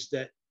pieces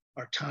that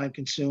are time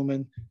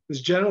consuming,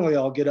 because generally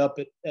I'll get up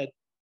at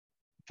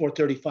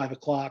 4:30, 5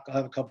 o'clock, I'll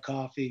have a cup of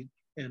coffee,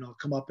 and I'll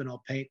come up and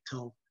I'll paint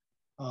till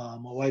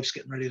my wife's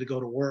getting ready to go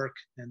to work.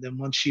 And then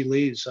once she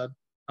leaves,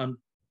 I'm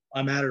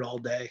at it all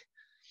day.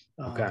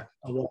 Okay.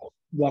 I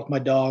walk my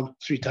dog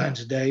 3 times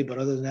a day, but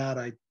other than that,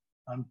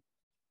 I'm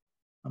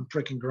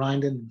freaking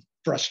grinding, and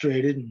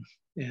frustrated,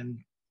 and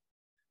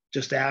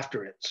just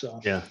after it.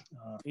 So yeah.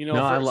 For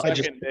a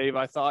second, Dave,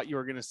 I thought you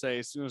were going to say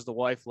as soon as the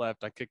wife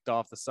left, I kicked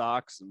off the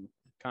socks and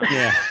kind of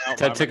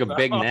I took a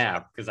big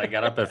nap because I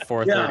got up at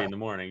 4:30 in the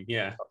morning.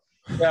 Yeah.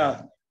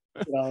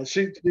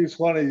 She's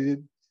funny.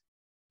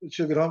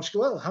 She'll get home. She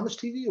goes, well, how much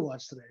TV you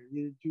watch today?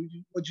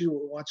 What'd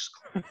you watch?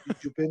 Did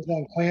you binge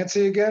on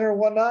Clancy again or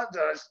whatnot?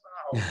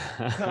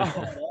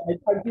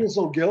 I feel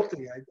so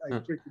guilty. I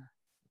freaking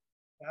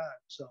God.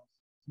 So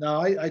no,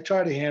 I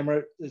try to hammer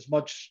it as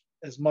much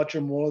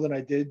or more than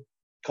I did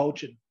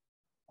coaching.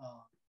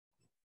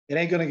 It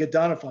ain't gonna get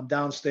done if I'm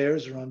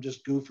downstairs or I'm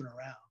just goofing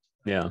around.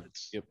 Yeah,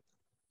 it's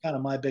kind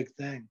of my big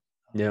thing.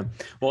 Yeah,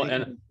 well,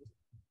 and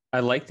I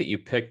like that you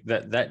picked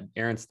that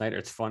Aaron Snyder.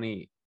 It's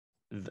funny.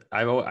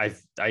 I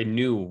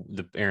knew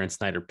the Aaron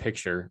Snyder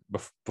picture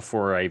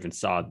before I even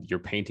saw your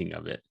painting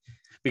of it,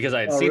 because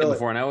I had seen it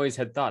before, and I always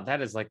had thought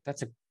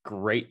that's a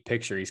great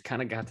picture. He's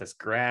kind of got this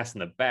grass in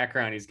the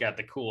background. He's got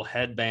the cool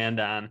headband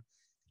on.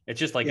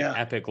 It's just like an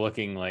epic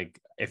looking, like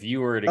if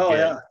you were to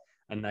get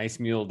a nice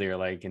mule deer,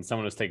 like, and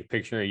someone was taking a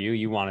picture of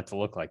you want it to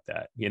look like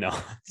that,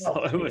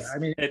 So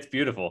it's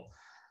beautiful.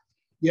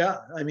 Yeah.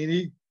 I mean,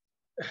 he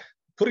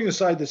putting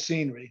aside the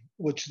scenery,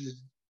 which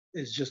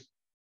is just,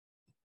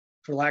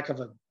 for lack of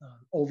an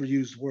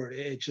overused word,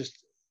 it's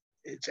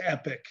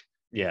epic.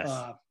 Yes.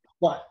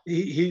 But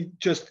he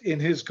just, in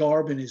his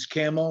garb and his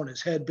camo and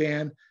his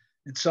headband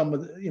and some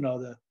of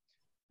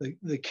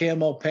the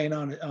camo paint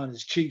on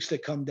his cheeks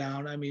that come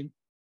down. I mean,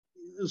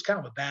 it was kind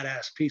of a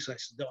badass piece. I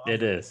said,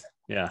 it is.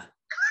 Yeah.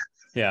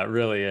 Yeah, it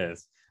really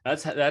is.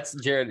 That's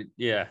Jared.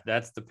 Yeah.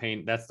 That's the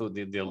paint. That's the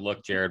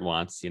look Jared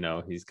wants.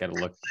 He's got to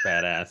look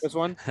badass. This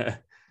one.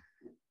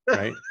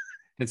 Right.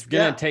 It's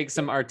going to take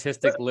some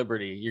artistic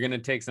liberty. You're going to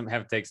take some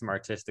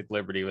artistic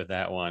liberty with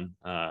that one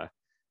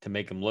to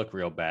make him look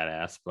real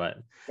badass. But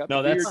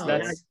no,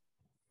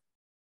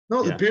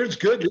 the beard's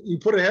good. You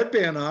put a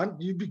headband on,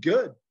 you'd be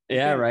good.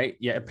 Yeah, right.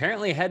 Yeah,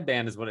 apparently a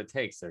headband is what it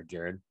takes there,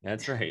 Jared.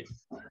 That's right.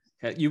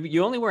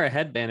 You only wear a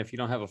headband if you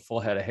don't have a full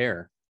head of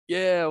hair.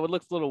 Yeah, it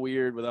looks a little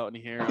weird without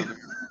any hair on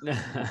it.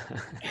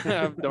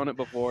 I've done it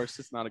before. It's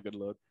just not a good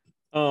look.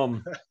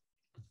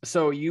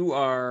 So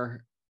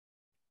you're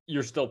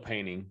still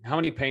painting. How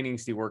many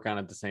paintings do you work on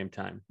at the same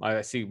time?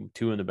 I see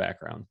 2 in the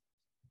background.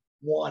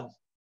 1.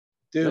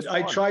 Dude,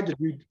 I tried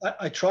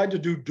to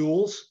do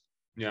duels.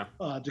 Yeah.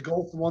 To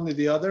go from one to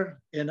the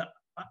other. And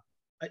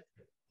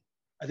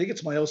I think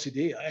it's my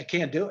OCD. I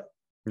can't do it.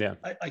 Yeah.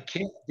 I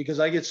can't, because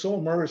I get so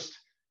immersed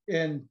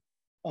in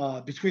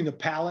between the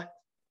palette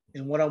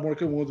and what I'm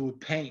working with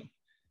paint.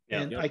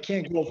 Yeah. And I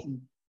can't go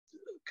from,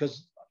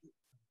 because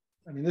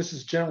I mean, this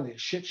is generally a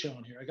shit show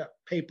in here. I got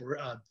paper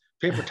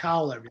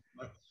towel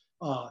everywhere.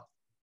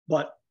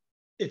 But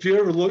if you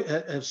ever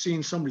have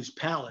seen somebody's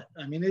palette,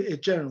 I mean,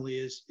 it generally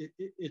is.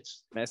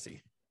 It's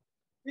messy.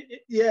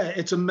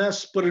 It's a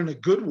mess, but in a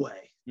good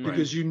way,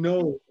 because you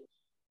know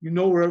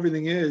where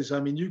everything is. I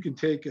mean, you can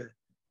take a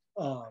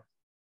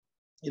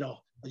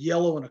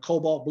yellow and a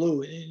cobalt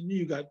blue, and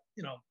you got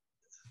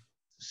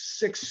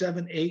 6,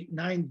 7, 8,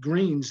 9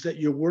 greens that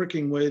you're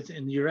working with,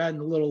 and you're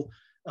adding a little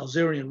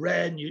Alzerian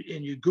red, and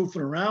you're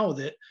goofing around with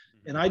it.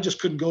 And I just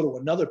couldn't go to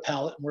another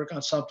palette and work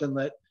on something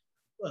that,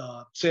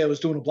 say I was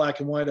doing a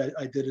black and white,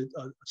 I did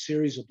a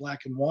series of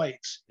black and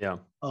whites. Yeah.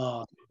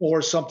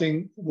 Or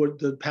something where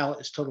the palette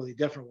is totally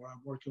different, where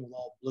I'm working with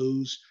all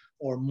blues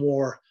or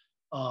more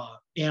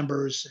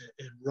ambers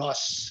and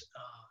rusts,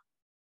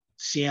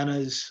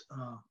 siennas.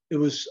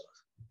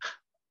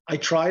 I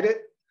tried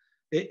it.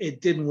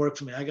 It didn't work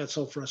for me. I got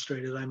so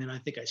frustrated. I mean, I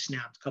think I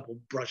snapped a couple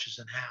brushes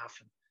in half,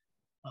 and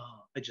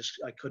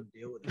I couldn't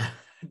deal with it.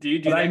 Do you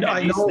do that? Do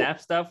you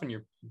snap stuff when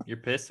you're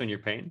pissed when you're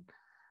painting?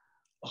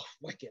 Oh,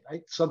 wicked!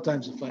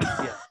 Sometimes if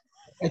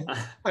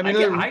I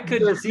mean, I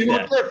couldn't see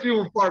that. They're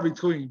few and far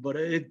between, but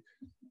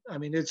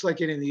it's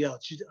like anything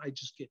else. I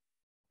just get.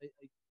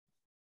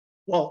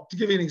 Well, to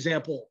give you an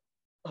example,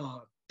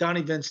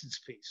 Donnie Vincent's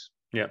piece.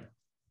 Yeah.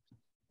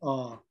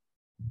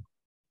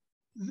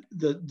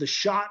 The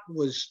shot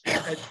was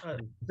at a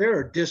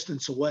fair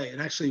distance away,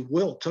 and actually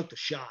Will took the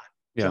shot.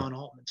 Yeah. John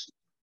Altman's,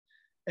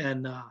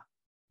 and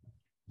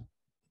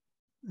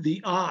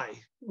the eye,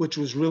 which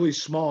was really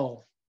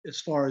small as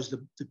far as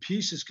the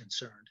piece is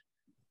concerned.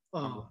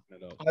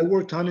 I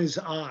worked on his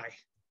eye,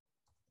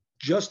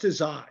 just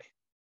his eye,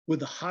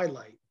 with a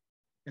highlight,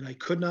 and I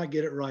could not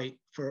get it right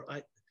for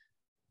I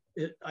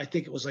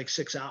think it was like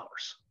 6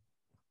 hours.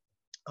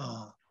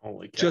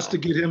 Holy cow.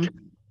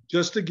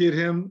 Just to get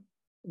him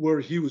where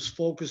he was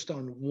focused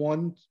on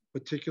one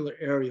particular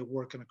area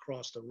working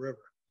across the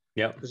river.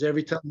 Yeah. Because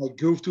every time I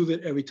goofed with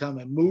it, every time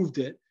I moved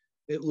it,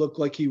 it looked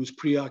like he was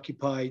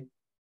preoccupied,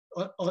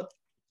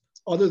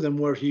 other than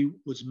where he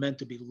was meant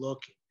to be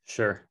looking.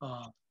 Sure.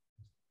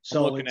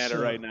 So I'm looking at it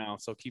right now.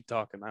 So keep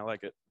talking. I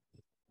like it.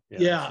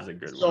 Yeah. This is a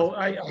good one.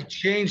 I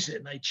changed it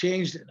and I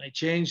changed it and I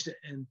changed it.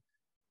 And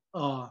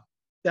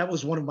that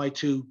was one of my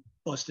 2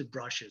 busted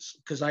brushes,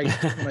 because when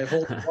I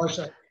hold the brush,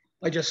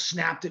 I just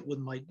snapped it with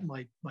my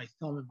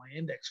thumb and my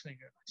index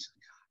finger. And I said,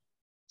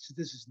 God,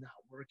 this is not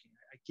working.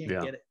 I can't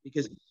get it,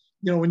 because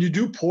when you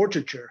do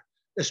portraiture,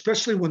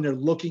 especially when they're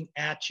looking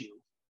at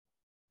you,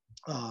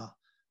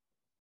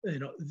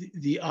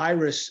 the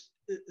iris,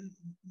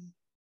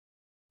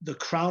 the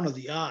crown of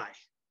the eye,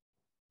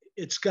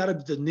 it's got to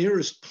be the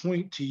nearest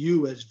point to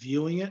you as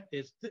viewing it,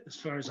 as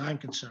far as I'm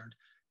concerned,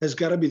 has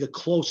got to be the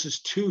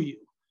closest to you.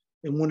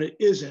 And when it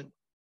isn't,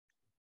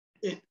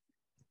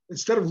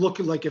 instead of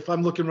looking like, if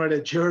I'm looking right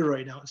at Jared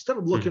right now, instead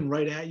of looking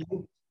right at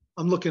you,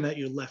 I'm looking at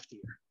your left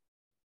ear,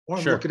 or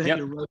I'm looking at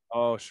your right.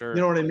 Oh, sure.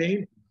 You know what I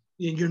mean?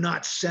 And you're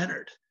not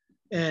centered.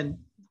 And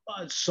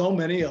so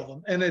many of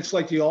them. And it's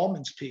like the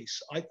almonds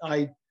piece.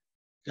 I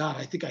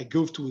think I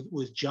goofed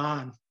with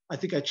John. I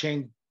think I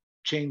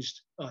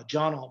changed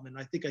John Altman.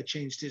 I think I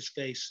changed his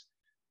face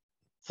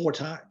 4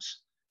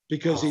 times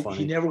because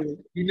he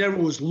never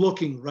was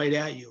looking right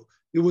at you.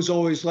 It was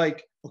always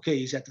like, okay,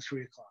 he's at the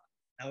 3 o'clock.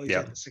 Now he's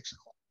at the 6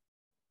 o'clock.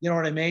 You know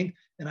what I mean?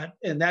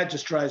 And that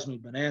just drives me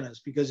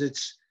bananas because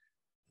it's,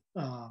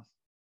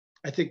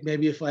 I think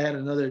maybe if I had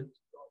another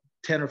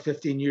 10 or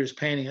 15 years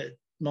painting it,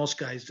 most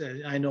guys,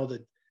 I know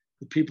that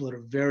the people that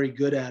are very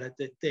good at it,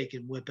 that they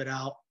can whip it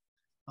out.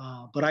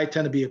 But I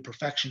tend to be a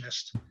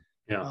perfectionist.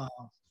 Yeah.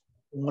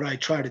 In what I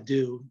try to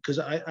do, because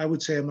I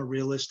would say I'm a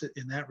realist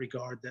in that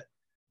regard, that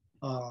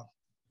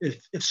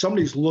if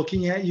somebody's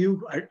looking at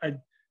you,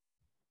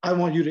 I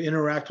want you to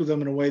interact with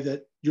them in a way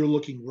that you're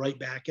looking right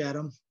back at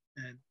them.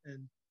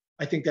 And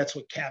I think that's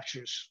what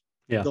captures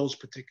those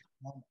particular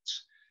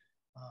moments.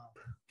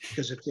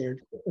 Because if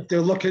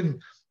they're looking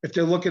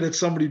at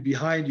somebody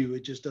behind you,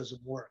 it just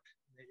doesn't work.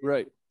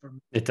 Right.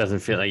 It doesn't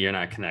feel like you're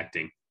not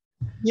connecting.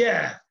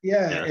 Yeah.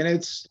 And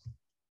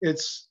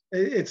it's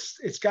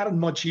gotten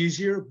much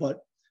easier,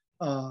 but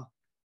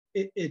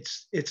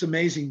it's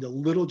amazing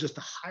just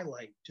a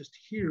highlight just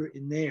here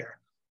and there,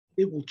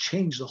 it will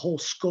change the whole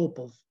scope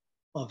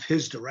of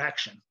his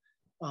direction.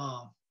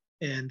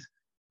 And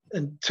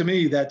to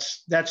me,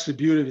 that's the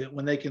beauty of it,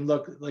 when they can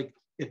look like,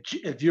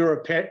 if you're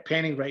a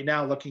painting right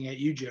now looking at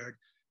you, Jared,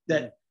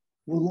 that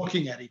we're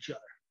looking at each other.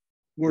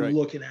 We're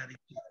looking at each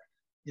other.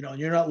 And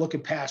you're not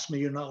looking past me.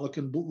 You're not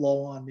looking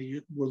low on me.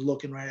 We're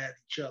looking right at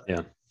each other.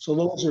 Yeah. So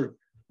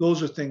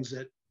those are things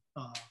that,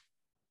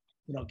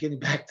 getting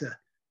back to,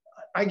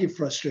 I get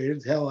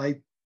frustrated. Hell, I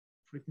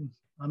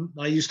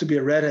used to be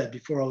a redhead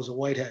before I was a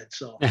whitehead.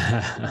 So,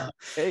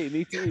 hey,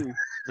 me too.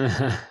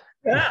 Yeah,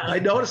 I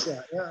noticed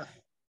that. Yeah.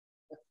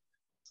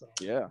 So.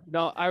 Yeah.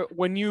 No,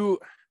 when you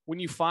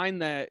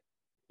find that,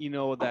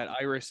 that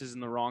iris is in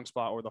the wrong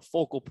spot, or the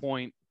focal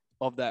point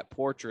of that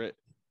portrait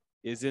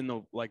is in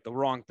the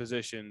wrong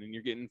position, and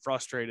you're getting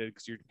frustrated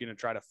because you're going to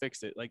try to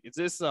fix it. Like, is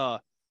this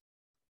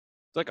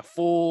it's like a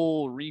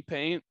full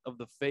repaint of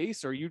the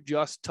face, or are you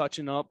just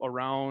touching up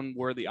around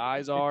where the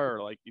eyes are,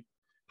 or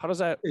how does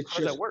that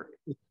work?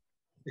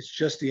 It's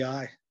just the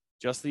eye.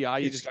 Just the eye.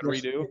 You just got to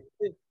redo.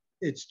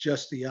 It's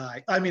just the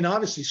eye. I mean,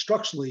 obviously,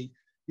 structurally,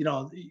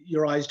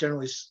 your eyes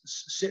generally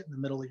sit in the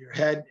middle of your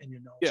head, and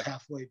your nose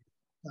halfway.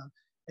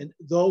 And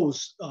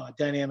those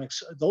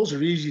dynamics, those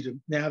are easy to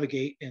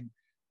navigate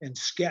and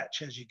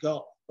sketch as you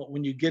go. But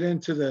when you get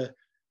into the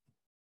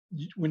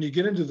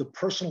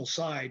personal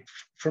side,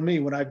 for me,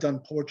 when I've done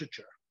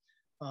portraiture,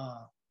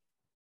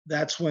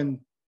 that's when,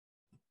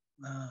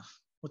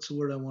 what's the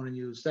word I want to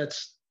use?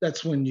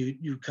 That's when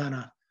you kind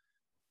of,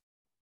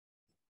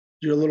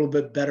 you're a little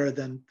bit better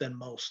than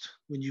most,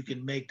 when you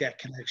can make that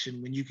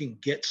connection, when you can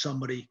get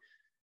somebody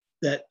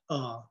that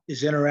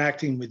is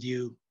interacting with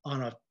you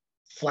on a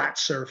flat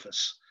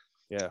surface,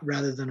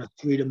 rather than a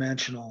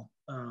 3-dimensional.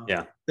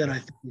 Then I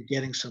think you're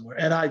getting somewhere.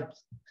 And I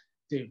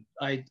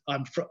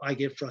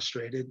get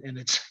frustrated, and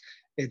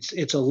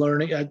it's a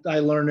learning. I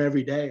learn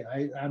every day.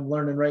 I'm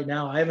learning right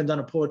now. I haven't done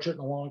a portrait in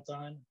a long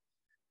time.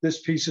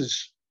 This piece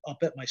is up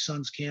at my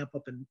son's camp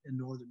up in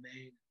northern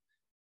Maine.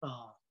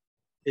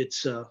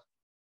 It's to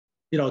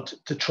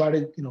try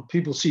to,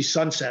 people see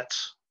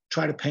sunsets,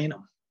 try to paint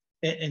them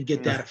and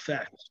get that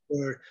effect,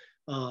 or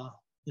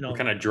it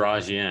kind of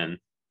draws you in.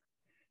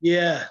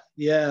 Yeah.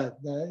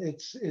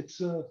 It's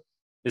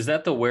is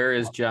that the Where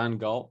is John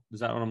Galt?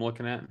 Is that what I'm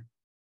looking at?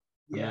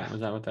 Yeah.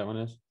 Is that what that one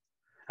is?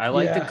 I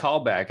like the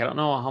callback. I don't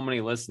know how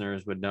many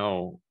listeners would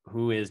know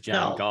who is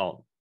John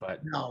Galt,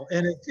 but no,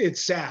 and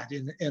it's sad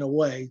in a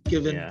way,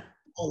 given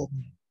all of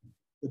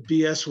the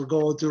BS we're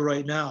going through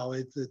right now.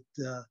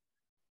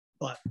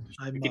 But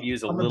we could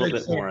use a little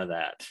bit more of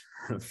that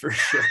for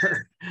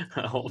sure.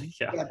 Holy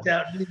cow!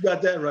 You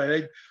got that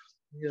right.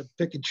 I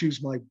pick and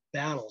choose my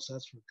battles.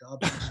 That's for God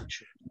bless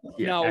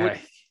you. Now,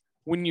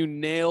 when you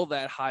nail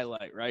that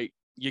highlight, right?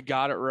 You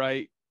got it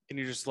right, and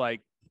you're just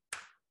like,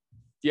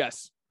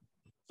 yes.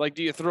 Like,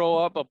 do you throw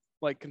up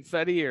a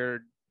confetti,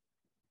 or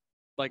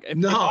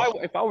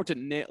if I were to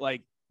if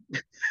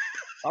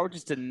I were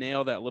just to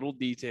nail that little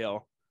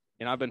detail,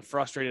 and I've been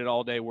frustrated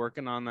all day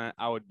working on that,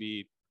 I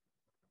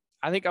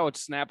think I would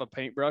snap a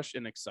paintbrush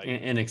in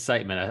excitement. In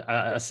excitement,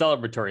 a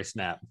celebratory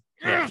snap.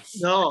 Yeah.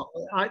 No,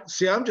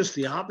 I'm just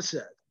the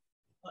opposite.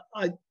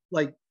 I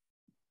like,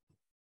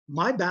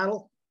 my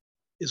battle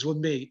is with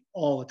me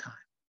all the time.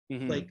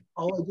 Mm-hmm. Like,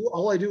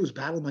 all I do is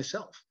battle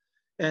myself.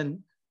 And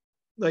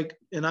like,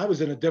 and I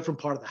was in a different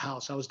part of the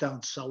house. I was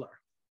down cellar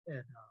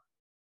and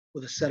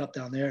with a setup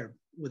down there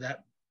with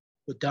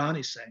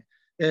Donnie's thing.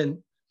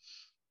 And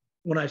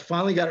when I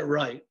finally got it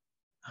right,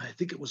 I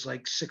think it was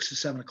like 6 or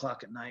 7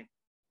 o'clock at night.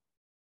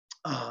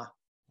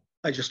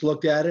 I just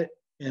looked at it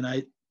and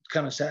I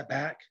kind of sat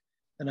back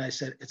and I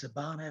said, it's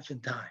about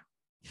effing time.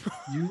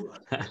 You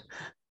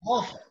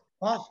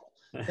awful.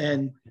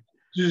 And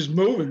just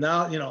moving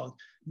now,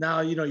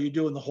 you're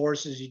doing the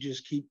horses, you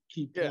just keep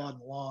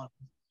plodding along.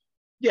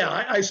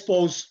 Yeah, I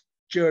suppose,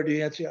 Jared,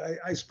 to answer you,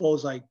 I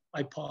suppose I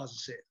pause and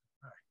say,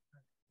 all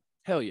right.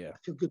 Hell yeah. I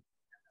feel good.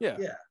 Yeah.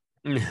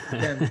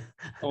 Then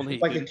Only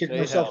if I could kick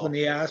myself in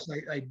the ass,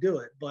 I do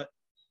it. But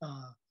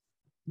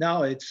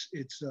now it's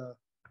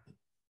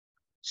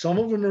some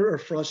of them are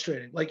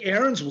frustrating. Like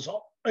Aaron's was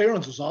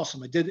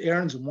awesome. I did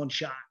Aaron's in one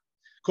shot.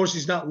 Of course,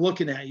 he's not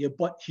looking at you,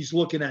 but he's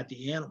looking at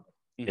the animal.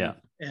 Yeah.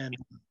 And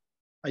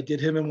I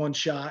did him in one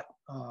shot.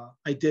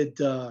 I did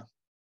the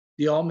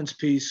almonds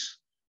piece,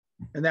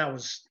 and that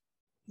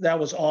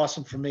was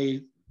awesome for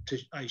me.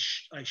 I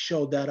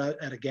showed that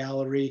at a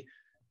gallery.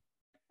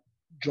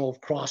 Drove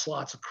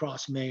lots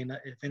across Maine.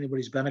 If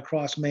anybody's been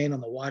across Maine on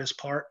the widest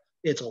part,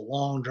 it's a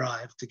long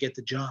drive to get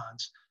to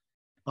John's.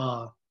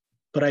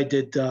 But I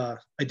did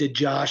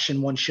Josh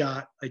in one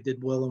shot. I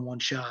did Will in one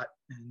shot,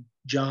 and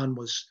John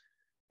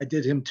I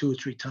did him 2 or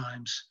 3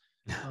 times.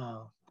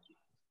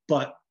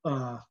 But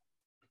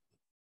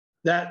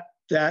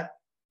that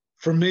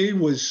for me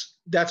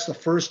that's the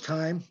first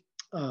time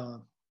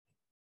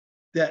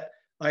that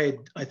I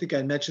think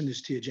I mentioned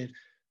this to you, James.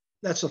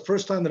 That's the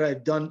first time that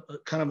I've done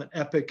kind of an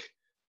epic,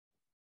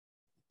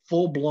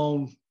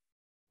 full-blown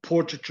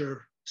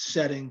portraiture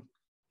setting,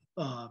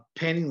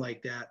 painting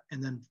like that,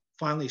 and then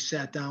finally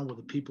sat down with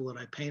the people that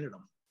I painted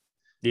them.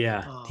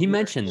 Yeah, he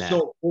mentioned that.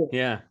 So cool,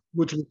 yeah,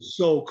 which was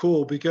so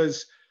cool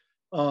because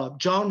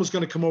John was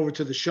going to come over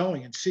to the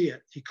showing and see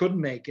it. He couldn't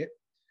make it.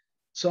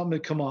 Something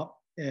had come up,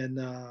 and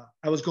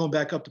I was going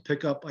back up to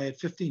pick up. I had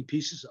 15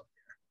 pieces up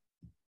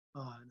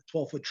there in a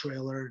 12-foot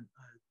trailer. And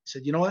I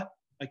said, you know what?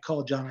 I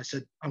called John. I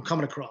said, I'm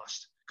coming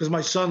across because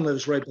my son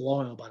lives right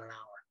below him about an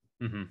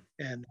hour. Mm-hmm.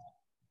 And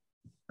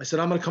I said,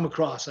 I'm going to come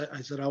across.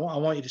 I said, I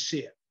want you to see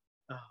it.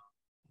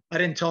 I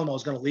didn't tell him I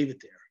was going to leave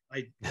it there.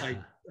 I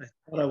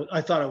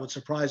thought I would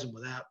surprise him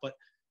with that. But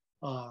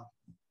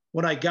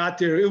when I got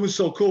there, it was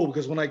so cool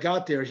because when I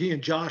got there, he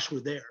and Josh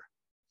were there,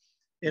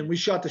 and we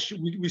shot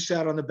we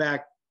sat on the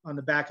back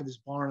of this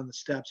barn on the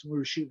steps, and we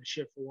were shooting the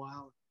shit for a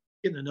while,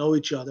 getting to know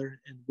each other.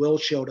 And Will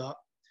showed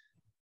up,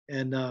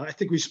 and I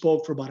think we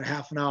spoke for about a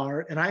half an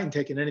hour, and I hadn't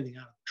taken anything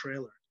out of the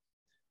trailer,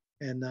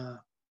 and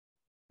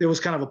there was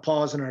kind of a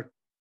pause in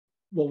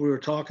what we were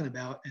talking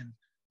about,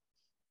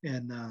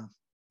 and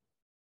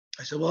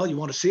I said, well, you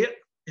want to see it?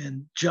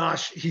 And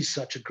Josh, he's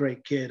such a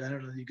great kid. I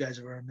don't know if you guys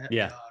have ever met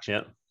Josh.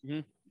 Yeah. Mm-hmm.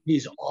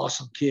 He's an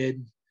awesome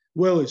kid.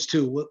 Will is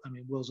too.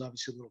 Will's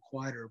obviously a little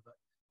quieter, but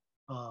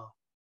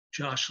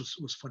Josh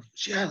was funny.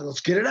 He goes, yeah,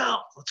 let's get it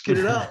out.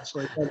 So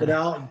I pulled it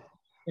out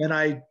and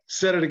I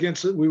set it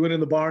against it. We went in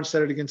the barn,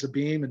 set it against a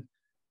beam,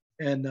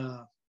 and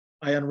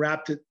I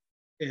unwrapped it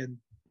and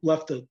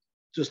left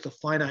just a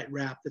finite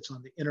wrap that's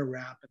on the inner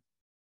wrap. And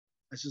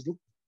I said,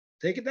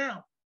 take it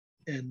down.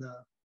 And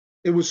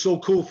it was so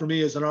cool for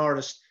me as an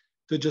artist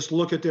to just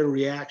look at their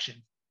reaction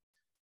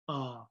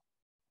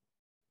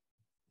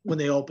when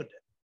they opened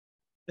it.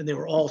 And they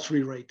were all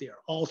 3 right there,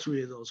 all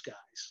 3 of those guys.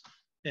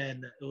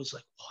 And it was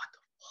like, what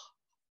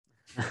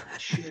the fuck?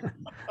 Shit.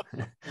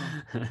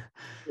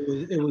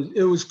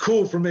 It was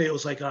cool for me. It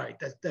was like, all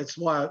right, that's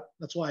why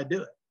I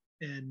do it.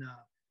 And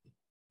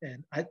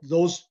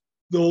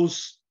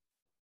those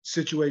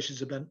situations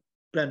have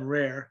been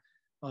rare.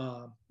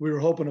 We were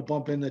hoping to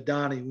bump into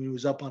Donnie when he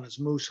was up on his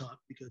moose hunt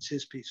because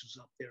his piece was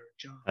up there at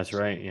John's. That's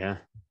right. Yeah.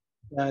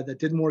 That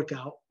didn't work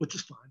out, which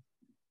is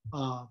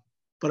fine.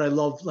 But I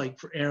love like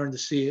for Aaron to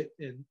see it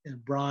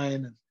and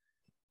Brian and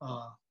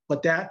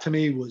but that to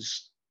me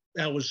was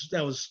a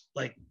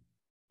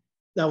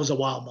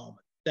wow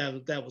moment.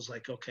 That was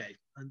like, okay,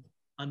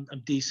 I'm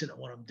decent at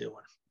what I'm doing.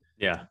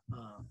 Yeah.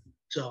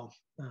 So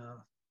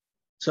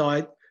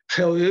I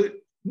tell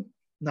you,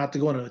 not to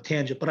go into a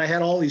tangent, but I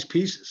had all these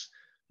pieces.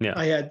 Yeah.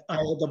 I had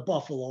the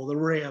buffalo, the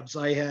rams.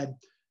 I had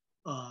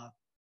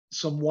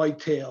some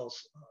whitetails.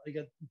 I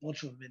got a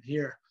bunch of them in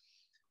here.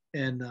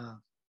 And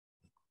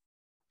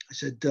I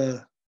said,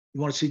 you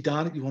want to see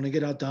Donnie? You want to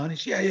get out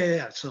Donnie's?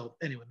 Yeah. So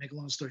anyway, make a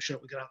long story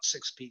short, we got out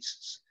 6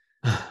 pieces.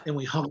 And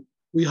we hung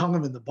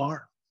them in the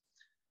barn.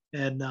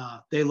 And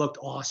they looked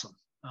awesome.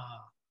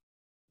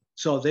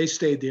 So they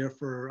stayed there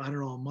for, I don't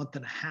know, a month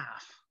and a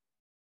half.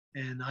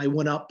 And I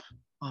went up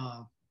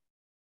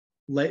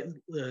late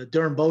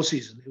during bow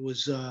season. It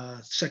was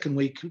second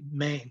week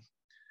May,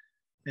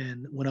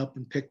 and went up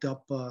and picked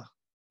up the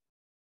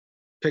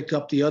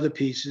other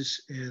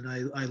pieces, and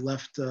I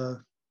left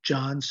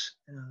John,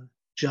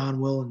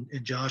 Will,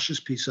 and Josh's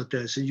piece up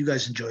there. I said, "You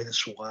guys enjoy this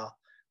for a while."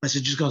 I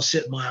said, "Just gonna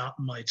sit in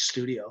my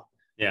studio."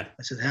 Yeah.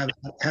 I said, "Have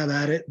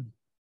at it, and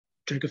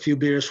drink a few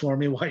beers for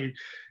me while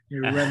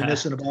you're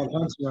reminiscing about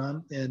hunts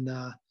run."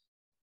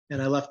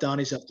 and I left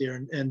Donnie's up there,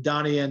 and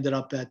Donnie ended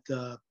up at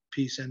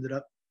Peace. Ended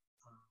up,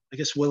 I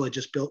guess Will had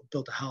just built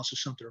a house or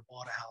something, or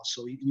bought a house,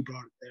 so he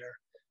brought it there.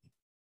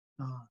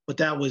 But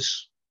that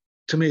was,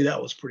 to me,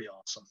 that was pretty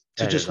awesome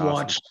to just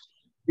watch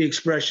the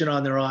expression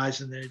on their eyes,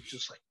 and they're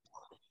just like,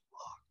 wow,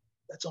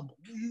 that's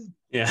unbelievable.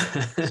 Yeah.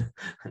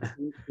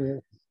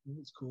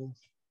 It's cool.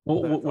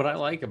 Well, what I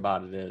like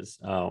about it is,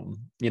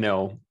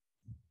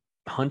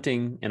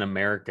 hunting in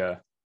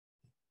America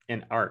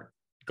and art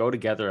go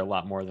together a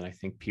lot more than I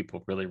think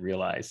people really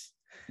realize.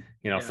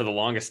 For the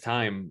longest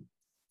time,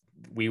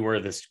 we were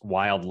this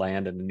wild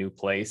land in a new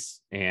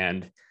place,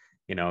 and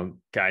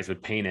guys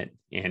would paint it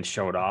and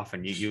show it off.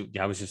 And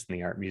I was just in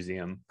the art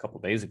museum a couple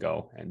of days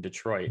ago in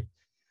Detroit,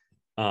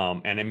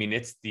 and I mean,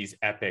 it's these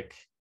epic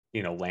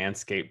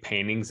landscape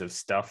paintings of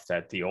stuff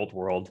that the old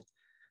world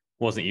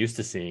wasn't used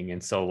to seeing.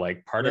 And so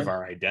like part of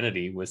our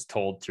identity was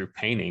told through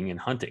painting and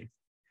hunting,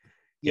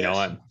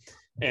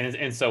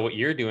 and so what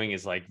you're doing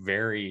is like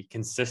very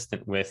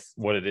consistent with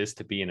what it is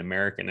to be an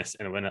American,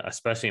 and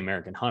especially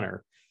American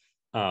hunter.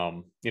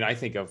 I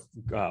think of,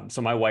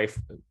 so my wife,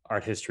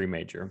 art history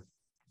major.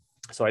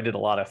 So I did a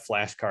lot of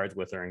flashcards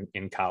with her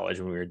in college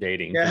when we were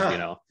dating,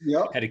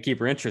 had to keep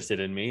her interested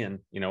in me, and,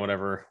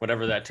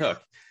 whatever that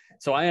took.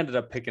 So I ended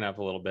up picking up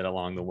a little bit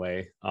along the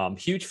way.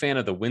 Huge fan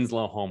of the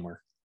Winslow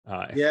Homer.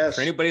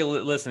 For anybody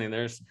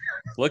listening,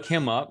 look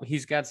him up.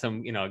 He's got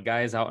some,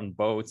 guys out in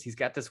boats. He's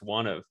got this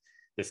one of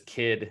this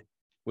kid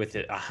with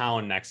a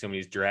hound next to him.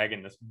 He's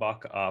dragging this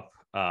buck up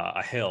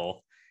a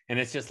hill, and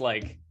it's just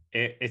like,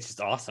 it's just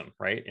awesome.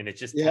 Right. And it's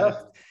just kind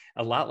of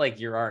a lot like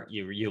your art.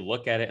 You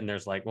look at it and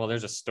there's like, well,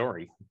 there's a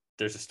story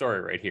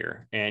right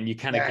here, and you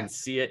kind of can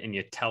see it and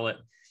you tell it.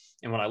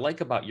 And what I like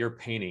about your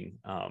painting,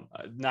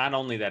 not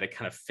only that it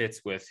kind of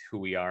fits with who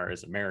we are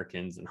as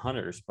Americans and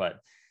hunters, but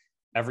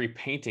every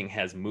painting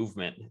has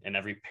movement, and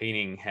every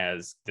painting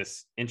has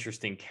this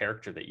interesting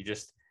character that you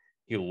just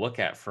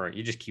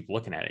keep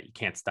looking at it. You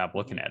can't stop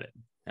looking at it.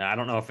 And I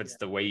don't know if it's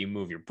the way you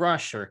move your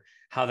brush or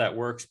how that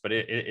works, but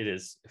it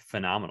is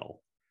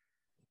phenomenal.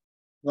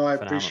 No, I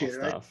appreciate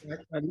it.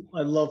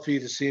 I'd love for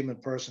you to see him in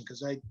person,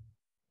 because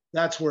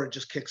that's where it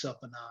just kicks up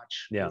a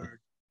notch. Yeah.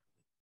 Where,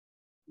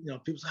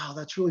 people say, oh,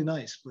 that's really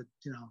nice. But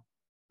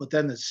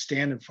then to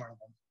stand in front of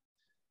them,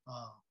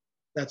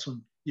 that's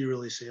when you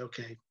really say,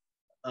 okay,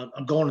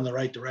 I'm going in the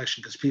right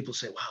direction, because people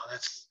say, wow,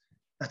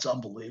 that's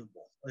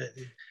unbelievable.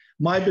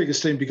 My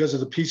biggest thing, because of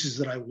the pieces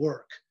that I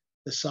work,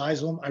 the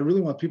size of them, I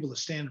really want people to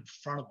stand in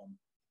front of them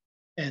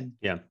and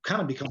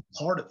kind of become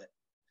part of it.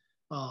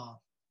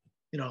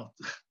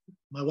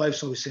 My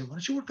wife's always saying, why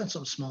don't you work on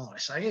something smaller? I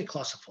say, I get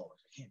claustrophobic.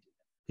 I can't do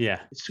that.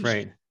 Yeah, it's too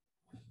right.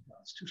 small. No,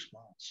 it's too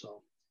small.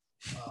 So,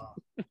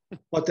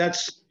 but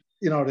that's,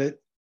 to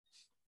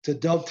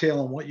dovetail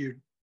on what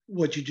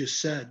you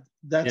just said,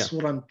 that's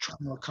what I'm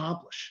trying to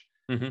accomplish.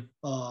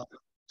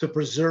 To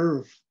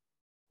preserve,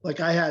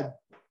 like I had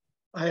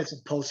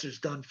some posters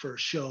done for a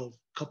show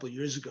a couple of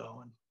years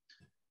ago, and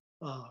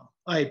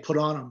I put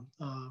on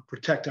them,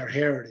 protect our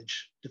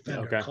heritage, defend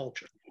our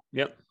culture.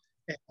 Yep.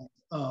 And,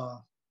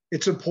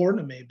 it's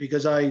important to me,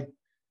 because I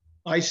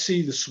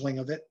see the swing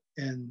of it,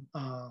 and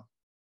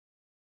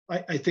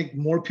I think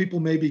more people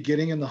may be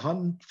getting in the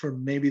hunting for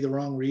maybe the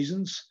wrong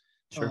reasons.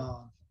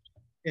 Sure.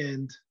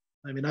 And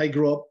I mean, I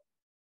grew up,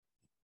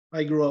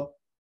 with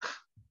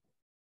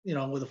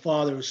a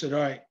father who said,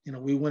 all right,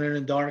 we went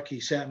in dark. He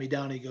sat me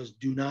down. He goes,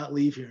 do not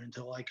leave here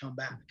until I come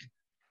back.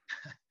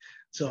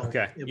 So,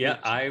 okay. Yeah.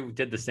 I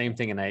did the same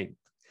thing, and it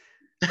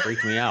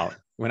freaked me out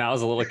when I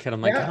was a little kid.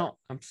 I'm like,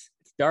 it's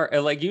dark.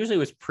 Like usually it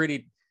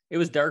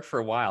was dark for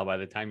a while by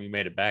the time you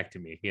made it back to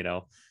me,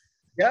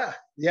 Yeah.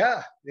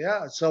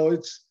 So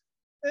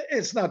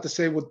it's not to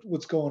say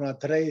what's going on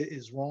today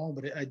is wrong,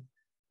 but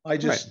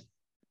I've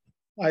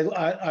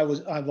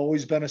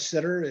always been a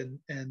sitter,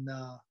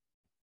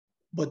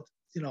 but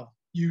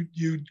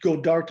you go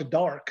dark to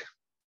dark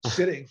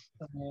sitting.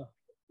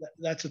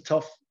 That's a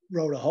tough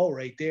row to hoe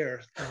right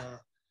there.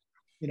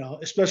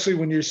 Especially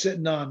when you're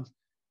sitting on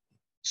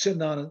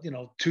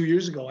 2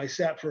 years ago, I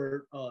sat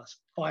for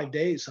 5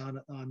 days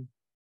on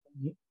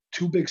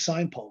 2 big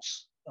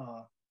signposts,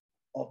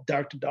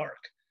 dark to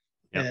dark,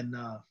 and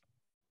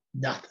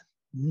nothing,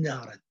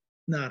 not a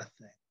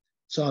thing.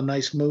 Saw a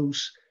nice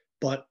moose,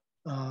 but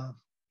I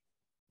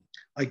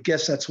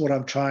guess that's what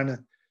I'm trying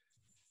to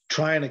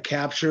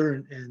capture.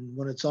 And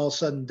when it's all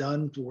said and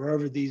done,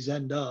 wherever these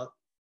end up,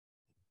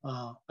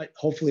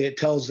 hopefully it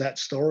tells that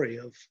story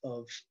of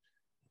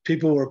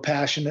people who are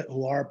passionate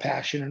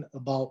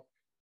about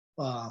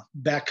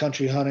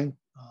backcountry hunting,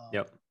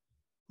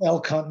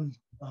 elk hunting,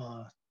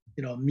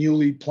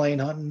 muley plain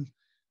hunting,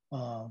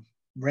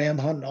 ram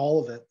hunting,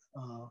 all of it.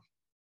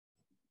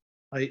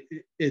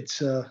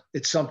 It's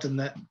something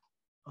that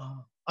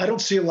I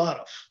don't see a lot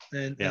of,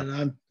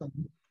 and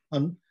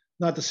I'm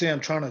not to say I'm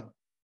trying to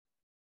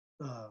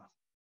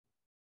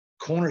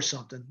corner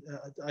something.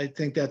 I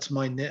think that's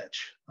my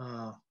niche.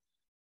 Not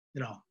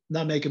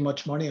making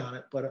much money on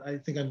it, but I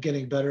think I'm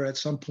getting better. At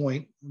some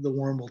point, the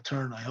worm will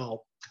turn, I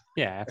hope.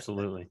 Yeah,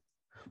 absolutely.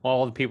 Well,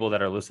 all the people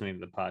that are listening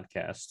to the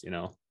podcast,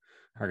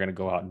 are going to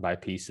go out and buy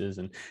pieces.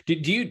 And do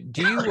you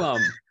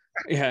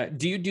yeah,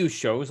 do you do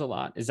shows a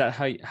lot? Is that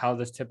how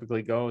this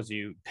typically goes?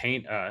 You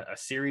paint a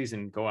series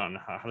and go on.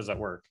 How does that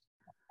work?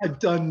 I've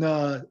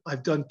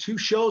done 2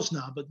 shows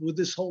now, but with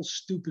this whole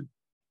stupid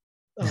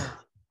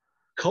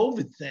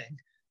COVID thing,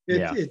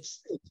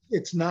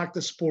 it's knocked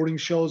the sporting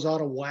shows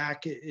out of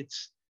whack.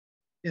 It's,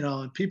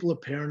 and people are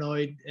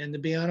paranoid. And to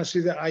be honest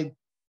with you,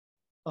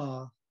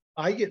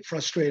 I get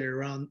frustrated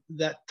around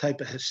that type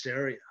of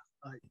hysteria.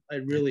 I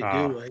really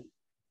do.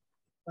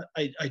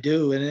 I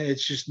do, and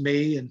it's just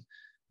me. And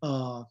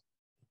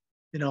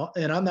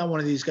and I'm not one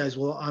of these guys.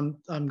 Well,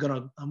 I'm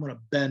gonna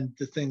bend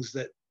the things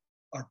that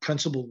are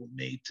principled with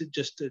me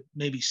to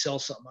maybe sell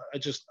something.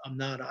 I'm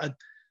not.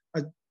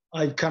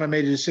 I kind of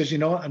made a decision. You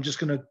know what? I'm just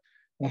gonna,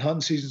 when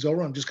hunting season's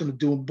over, I'm just gonna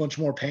do a bunch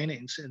more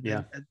paintings. And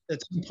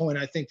at some point,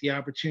 I think the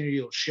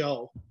opportunity will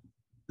show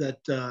that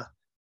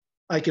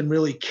I can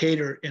really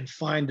cater and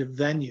find a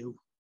venue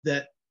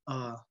that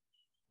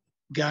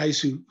guys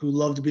who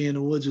love to be in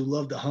the woods, who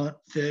love to hunt,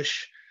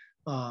 fish,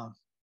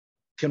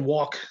 can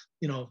walk,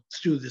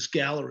 through this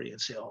gallery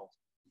and say, "Oh,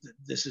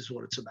 this is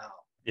what it's about."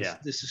 Yeah,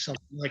 this is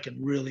something I can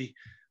really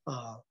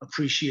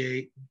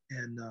appreciate,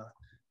 and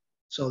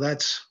so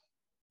that's,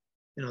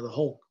 the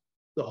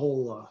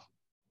whole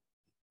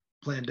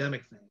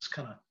pandemic thing. It's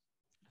kind of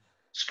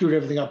screwed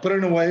everything up. But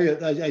in a way,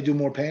 I do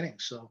more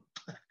paintings, so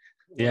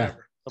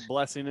whatever. A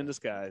blessing in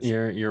disguise.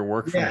 Your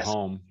work from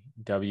home,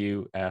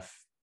 WFH,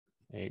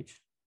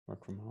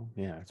 work from home.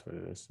 Yeah, that's what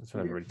it is. That's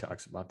what everybody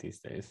talks about these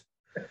days.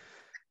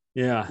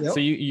 Yeah. Yep. So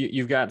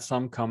you've got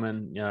some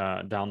coming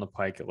down the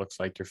pike. It looks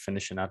like you're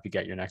finishing up. You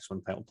got your next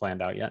one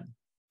planned out yet?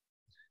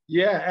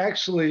 Yeah,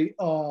 actually.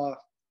 God,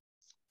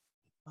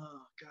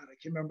 I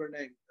can't remember her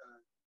name.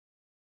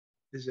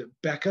 Is it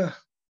Becca?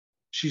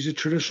 She's a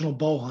traditional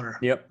bow hunter.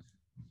 Yep.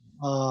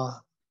 I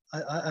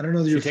don't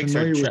know that you're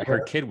familiar with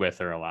her kid with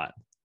her a lot.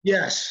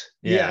 Yes.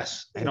 Yeah.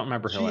 Yes. I don't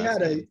remember her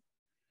last name.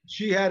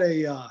 She had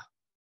a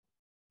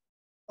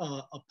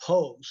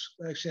pose.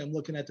 Actually, I'm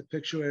looking at the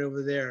picture right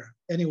over there.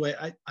 Anyway,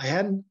 I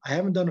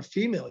haven't done a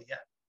female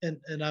yet,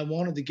 and I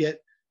wanted to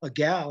get a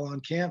gal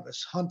on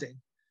canvas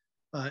hunting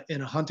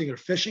in a hunting or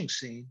fishing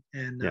scene,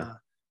 and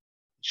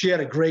she had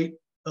a great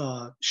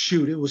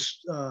shoot. It was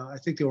I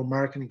think they were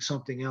marketing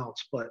something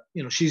else, but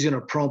she's in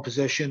a prone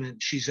position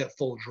and she's at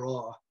full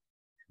draw,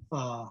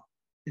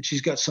 and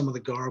she's got some of the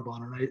garb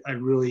on, and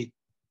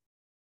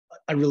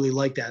I really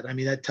like that. I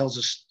mean, that tells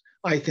us.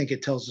 I think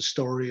it tells the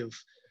story of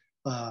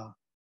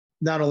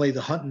not only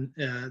the hunting,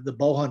 the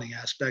bow hunting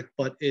aspect,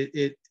 but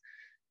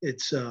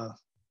it's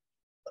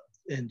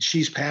and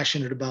she's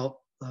passionate about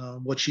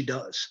what she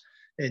does,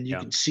 and you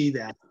can see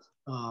that.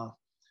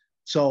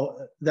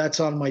 So that's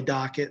on my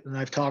docket, and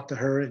I've talked to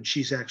her, and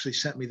she's actually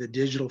sent me the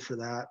digital for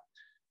that.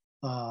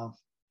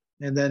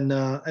 And then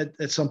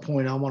at some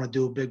point, I want to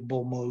do a big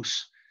bull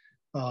moose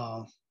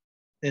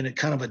in a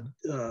kind of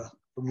a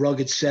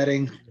rugged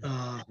setting.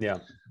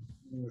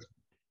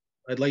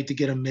 I'd like to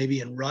get him maybe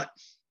in rut,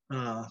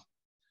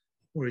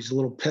 where he's a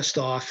little pissed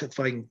off. If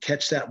I can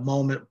catch that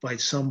moment by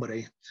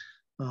somebody,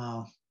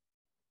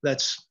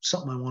 that's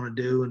something I want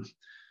to do.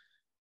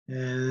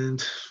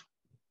 And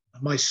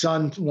my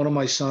son, one of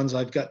my sons,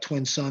 I've got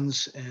twin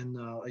sons, and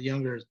a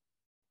younger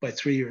by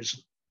 3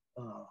 years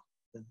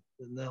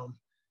than them.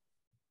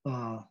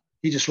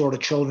 He just wrote a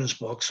children's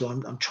book, so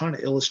I'm trying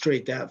to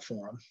illustrate that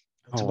for him.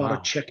 It's about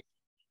a chicken.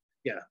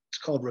 Yeah, it's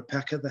called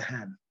Rebecca the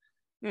Hen.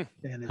 And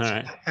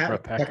it's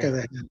Rebecca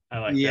the Hen. I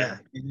like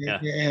that.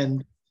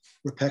 And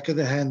Rebecca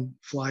the Hen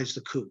flies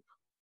the coop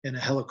in a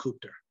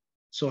helicopter.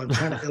 So I'm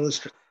trying to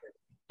illustrate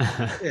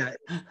it.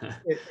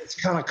 It's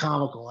kind of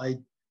comical.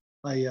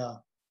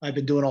 I've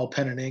been doing all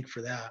pen and ink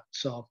for that.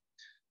 So,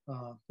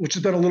 which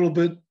has been a little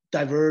bit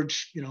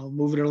diverged,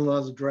 moving in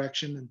another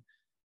direction. And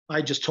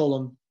I just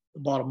told him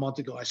about a month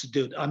ago, I said,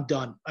 dude, I'm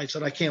done. I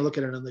said, I can't look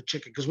at another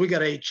chicken because we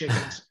got 8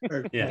 chickens,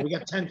 or we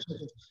got 10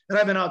 chickens. And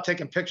I've been out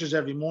taking pictures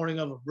every morning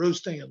of them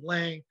roosting and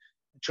laying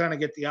and trying to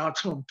get the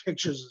outdoor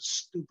pictures of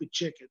stupid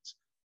chickens.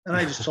 And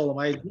I just told him,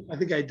 I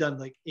think I'd done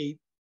like 8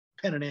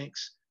 pen and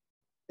inks.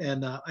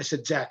 And I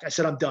said, Zach, I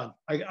said, I'm done.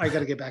 I got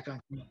to get back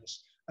on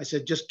canvas. I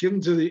said, just give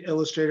them to the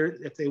illustrator.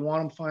 If they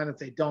want them, fine. If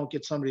they don't,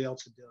 get somebody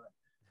else to do it.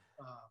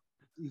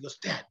 He goes,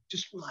 Dad,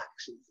 just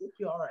relax. It'll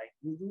be all right.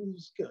 It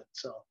was good.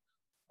 So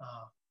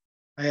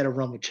I had a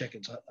run with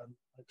chickens.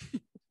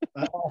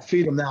 I'll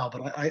feed them now,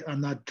 but I'm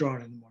not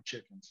drawing any more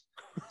chickens.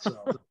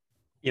 So,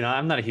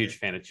 I'm not a huge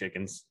fan of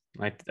chickens.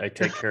 I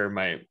take care of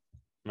my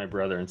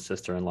brother and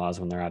sister-in-laws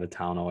when they're out of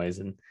town always,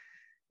 and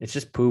it's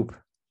just poop.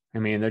 I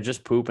mean, they're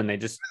just poop, and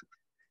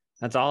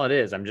that's all it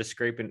is. I'm just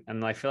scraping,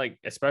 and I feel like,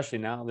 especially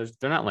now,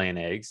 they're not laying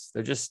eggs.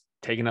 They're just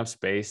taking up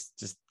space,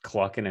 just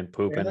clucking and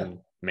pooping and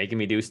making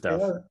me do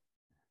stuff. Yeah.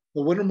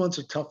 The winter months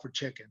are tough for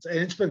chickens, and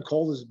it's been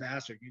cold as a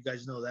bastard. You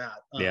guys know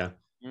that.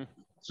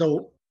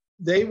 So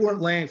they weren't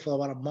laying for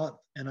about a month,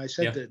 and I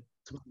said to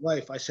my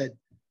wife, I said,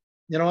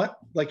 you know what?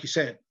 Like you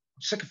said,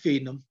 I'm sick of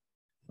feeding them.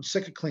 I'm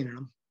sick of cleaning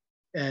them,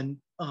 and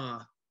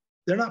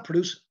they're not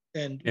producing.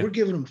 and we're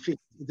giving them feed.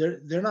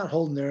 They're not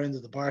holding their end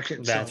of the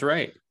bargain. That's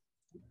right.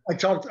 I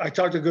talked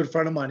to a good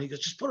friend of mine. He goes,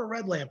 just put a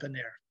red lamp in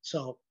there.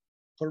 So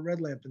put a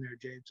red lamp in there,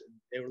 James, and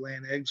they were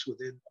laying eggs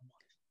within a month.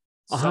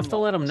 I'll have to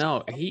let him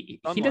know. He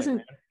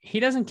doesn't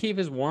keep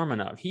his warm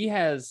enough. He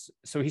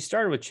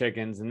started with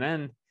chickens, and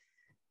then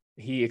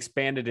he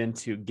expanded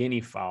into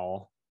guinea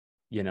fowl.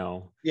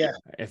 Yeah.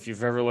 If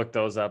you've ever looked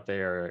those up,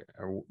 they're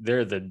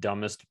the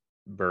dumbest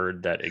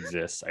bird that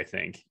exists, I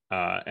think.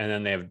 And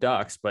then they have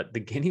ducks, but the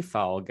guinea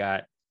fowl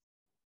got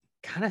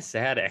kind of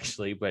sad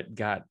actually, but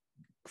got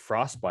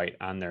frostbite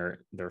on their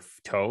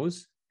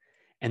toes,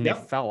 and they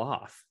fell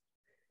off.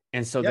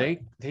 And so they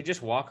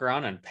just walk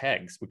around on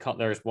pegs.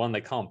 There's one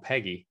they call him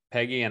Peggy,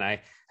 and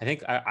I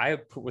think I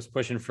was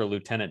pushing for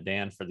Lieutenant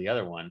Dan for the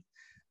other one.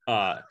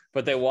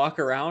 But they walk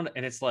around,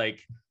 and it's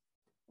like,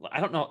 I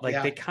don't know,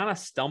 like they kind of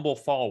stumble,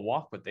 fall,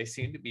 walk, but they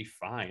seem to be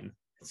fine.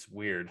 It's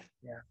weird.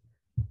 Yeah.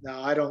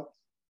 No, I don't.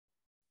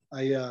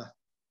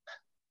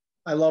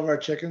 I love our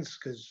chickens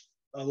because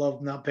I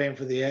love not paying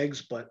for the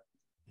eggs, but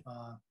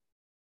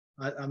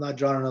I'm not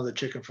drawing another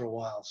chicken for a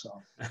while.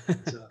 So,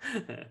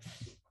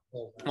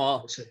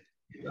 well,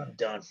 I'm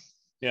done.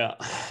 Yeah.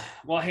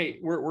 Well, hey,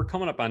 we're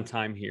coming up on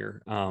time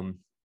here.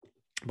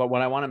 But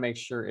what I want to make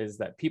sure is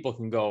that people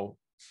can go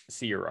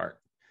see your art.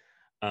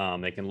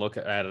 They can look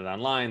at it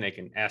online. They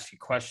can ask you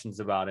questions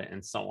about it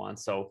and so on.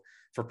 So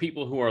for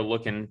people who are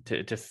looking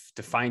to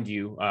find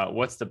you,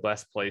 what's the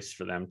best place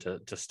for them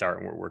to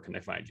start, and where can they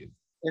find you?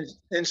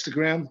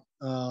 Instagram.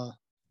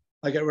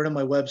 I got rid of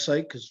my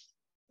website because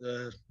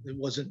it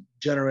wasn't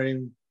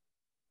generating.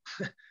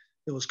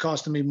 It was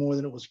costing me more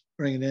than it was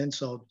bringing in.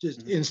 So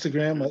just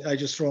Instagram, I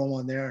just throw them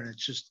on there, and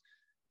it's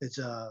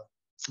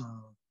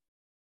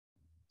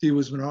D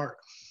Wissman art.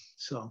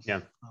 So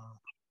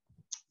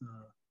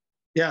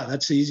yeah,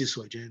 that's the easiest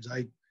way, James.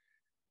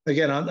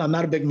 I'm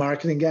not a big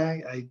marketing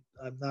guy.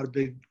 I'm not a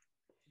big,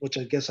 which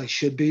I guess I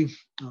should be.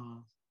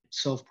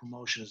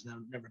 Self-promotion has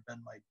never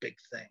been my big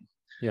thing.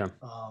 Yeah.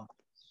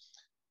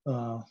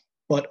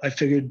 But I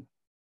figured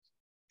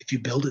if you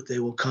build it, they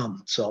will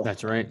come. So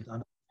that's right.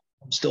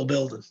 I'm still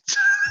building.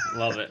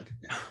 Love it.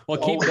 Well,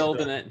 keep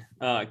building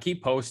it.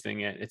 Keep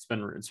posting it. It's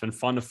been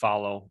fun to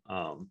follow.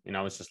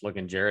 I was just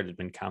looking. Jared had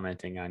been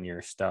commenting on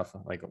your stuff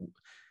like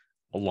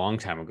a long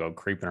time ago,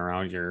 creeping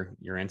around your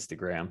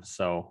Instagram.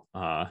 So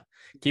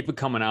keep it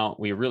coming out.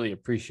 We really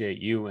appreciate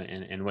you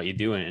and what you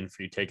do, and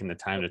for you taking the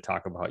time to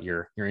talk about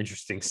your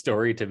interesting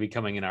story to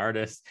becoming an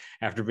artist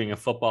after being a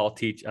football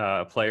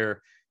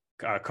player,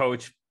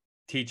 coach,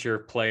 teacher,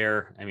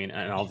 player. I mean,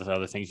 and all the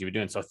other things you've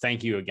been doing. So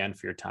thank you again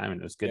for your time,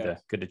 and it was good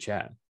to chat.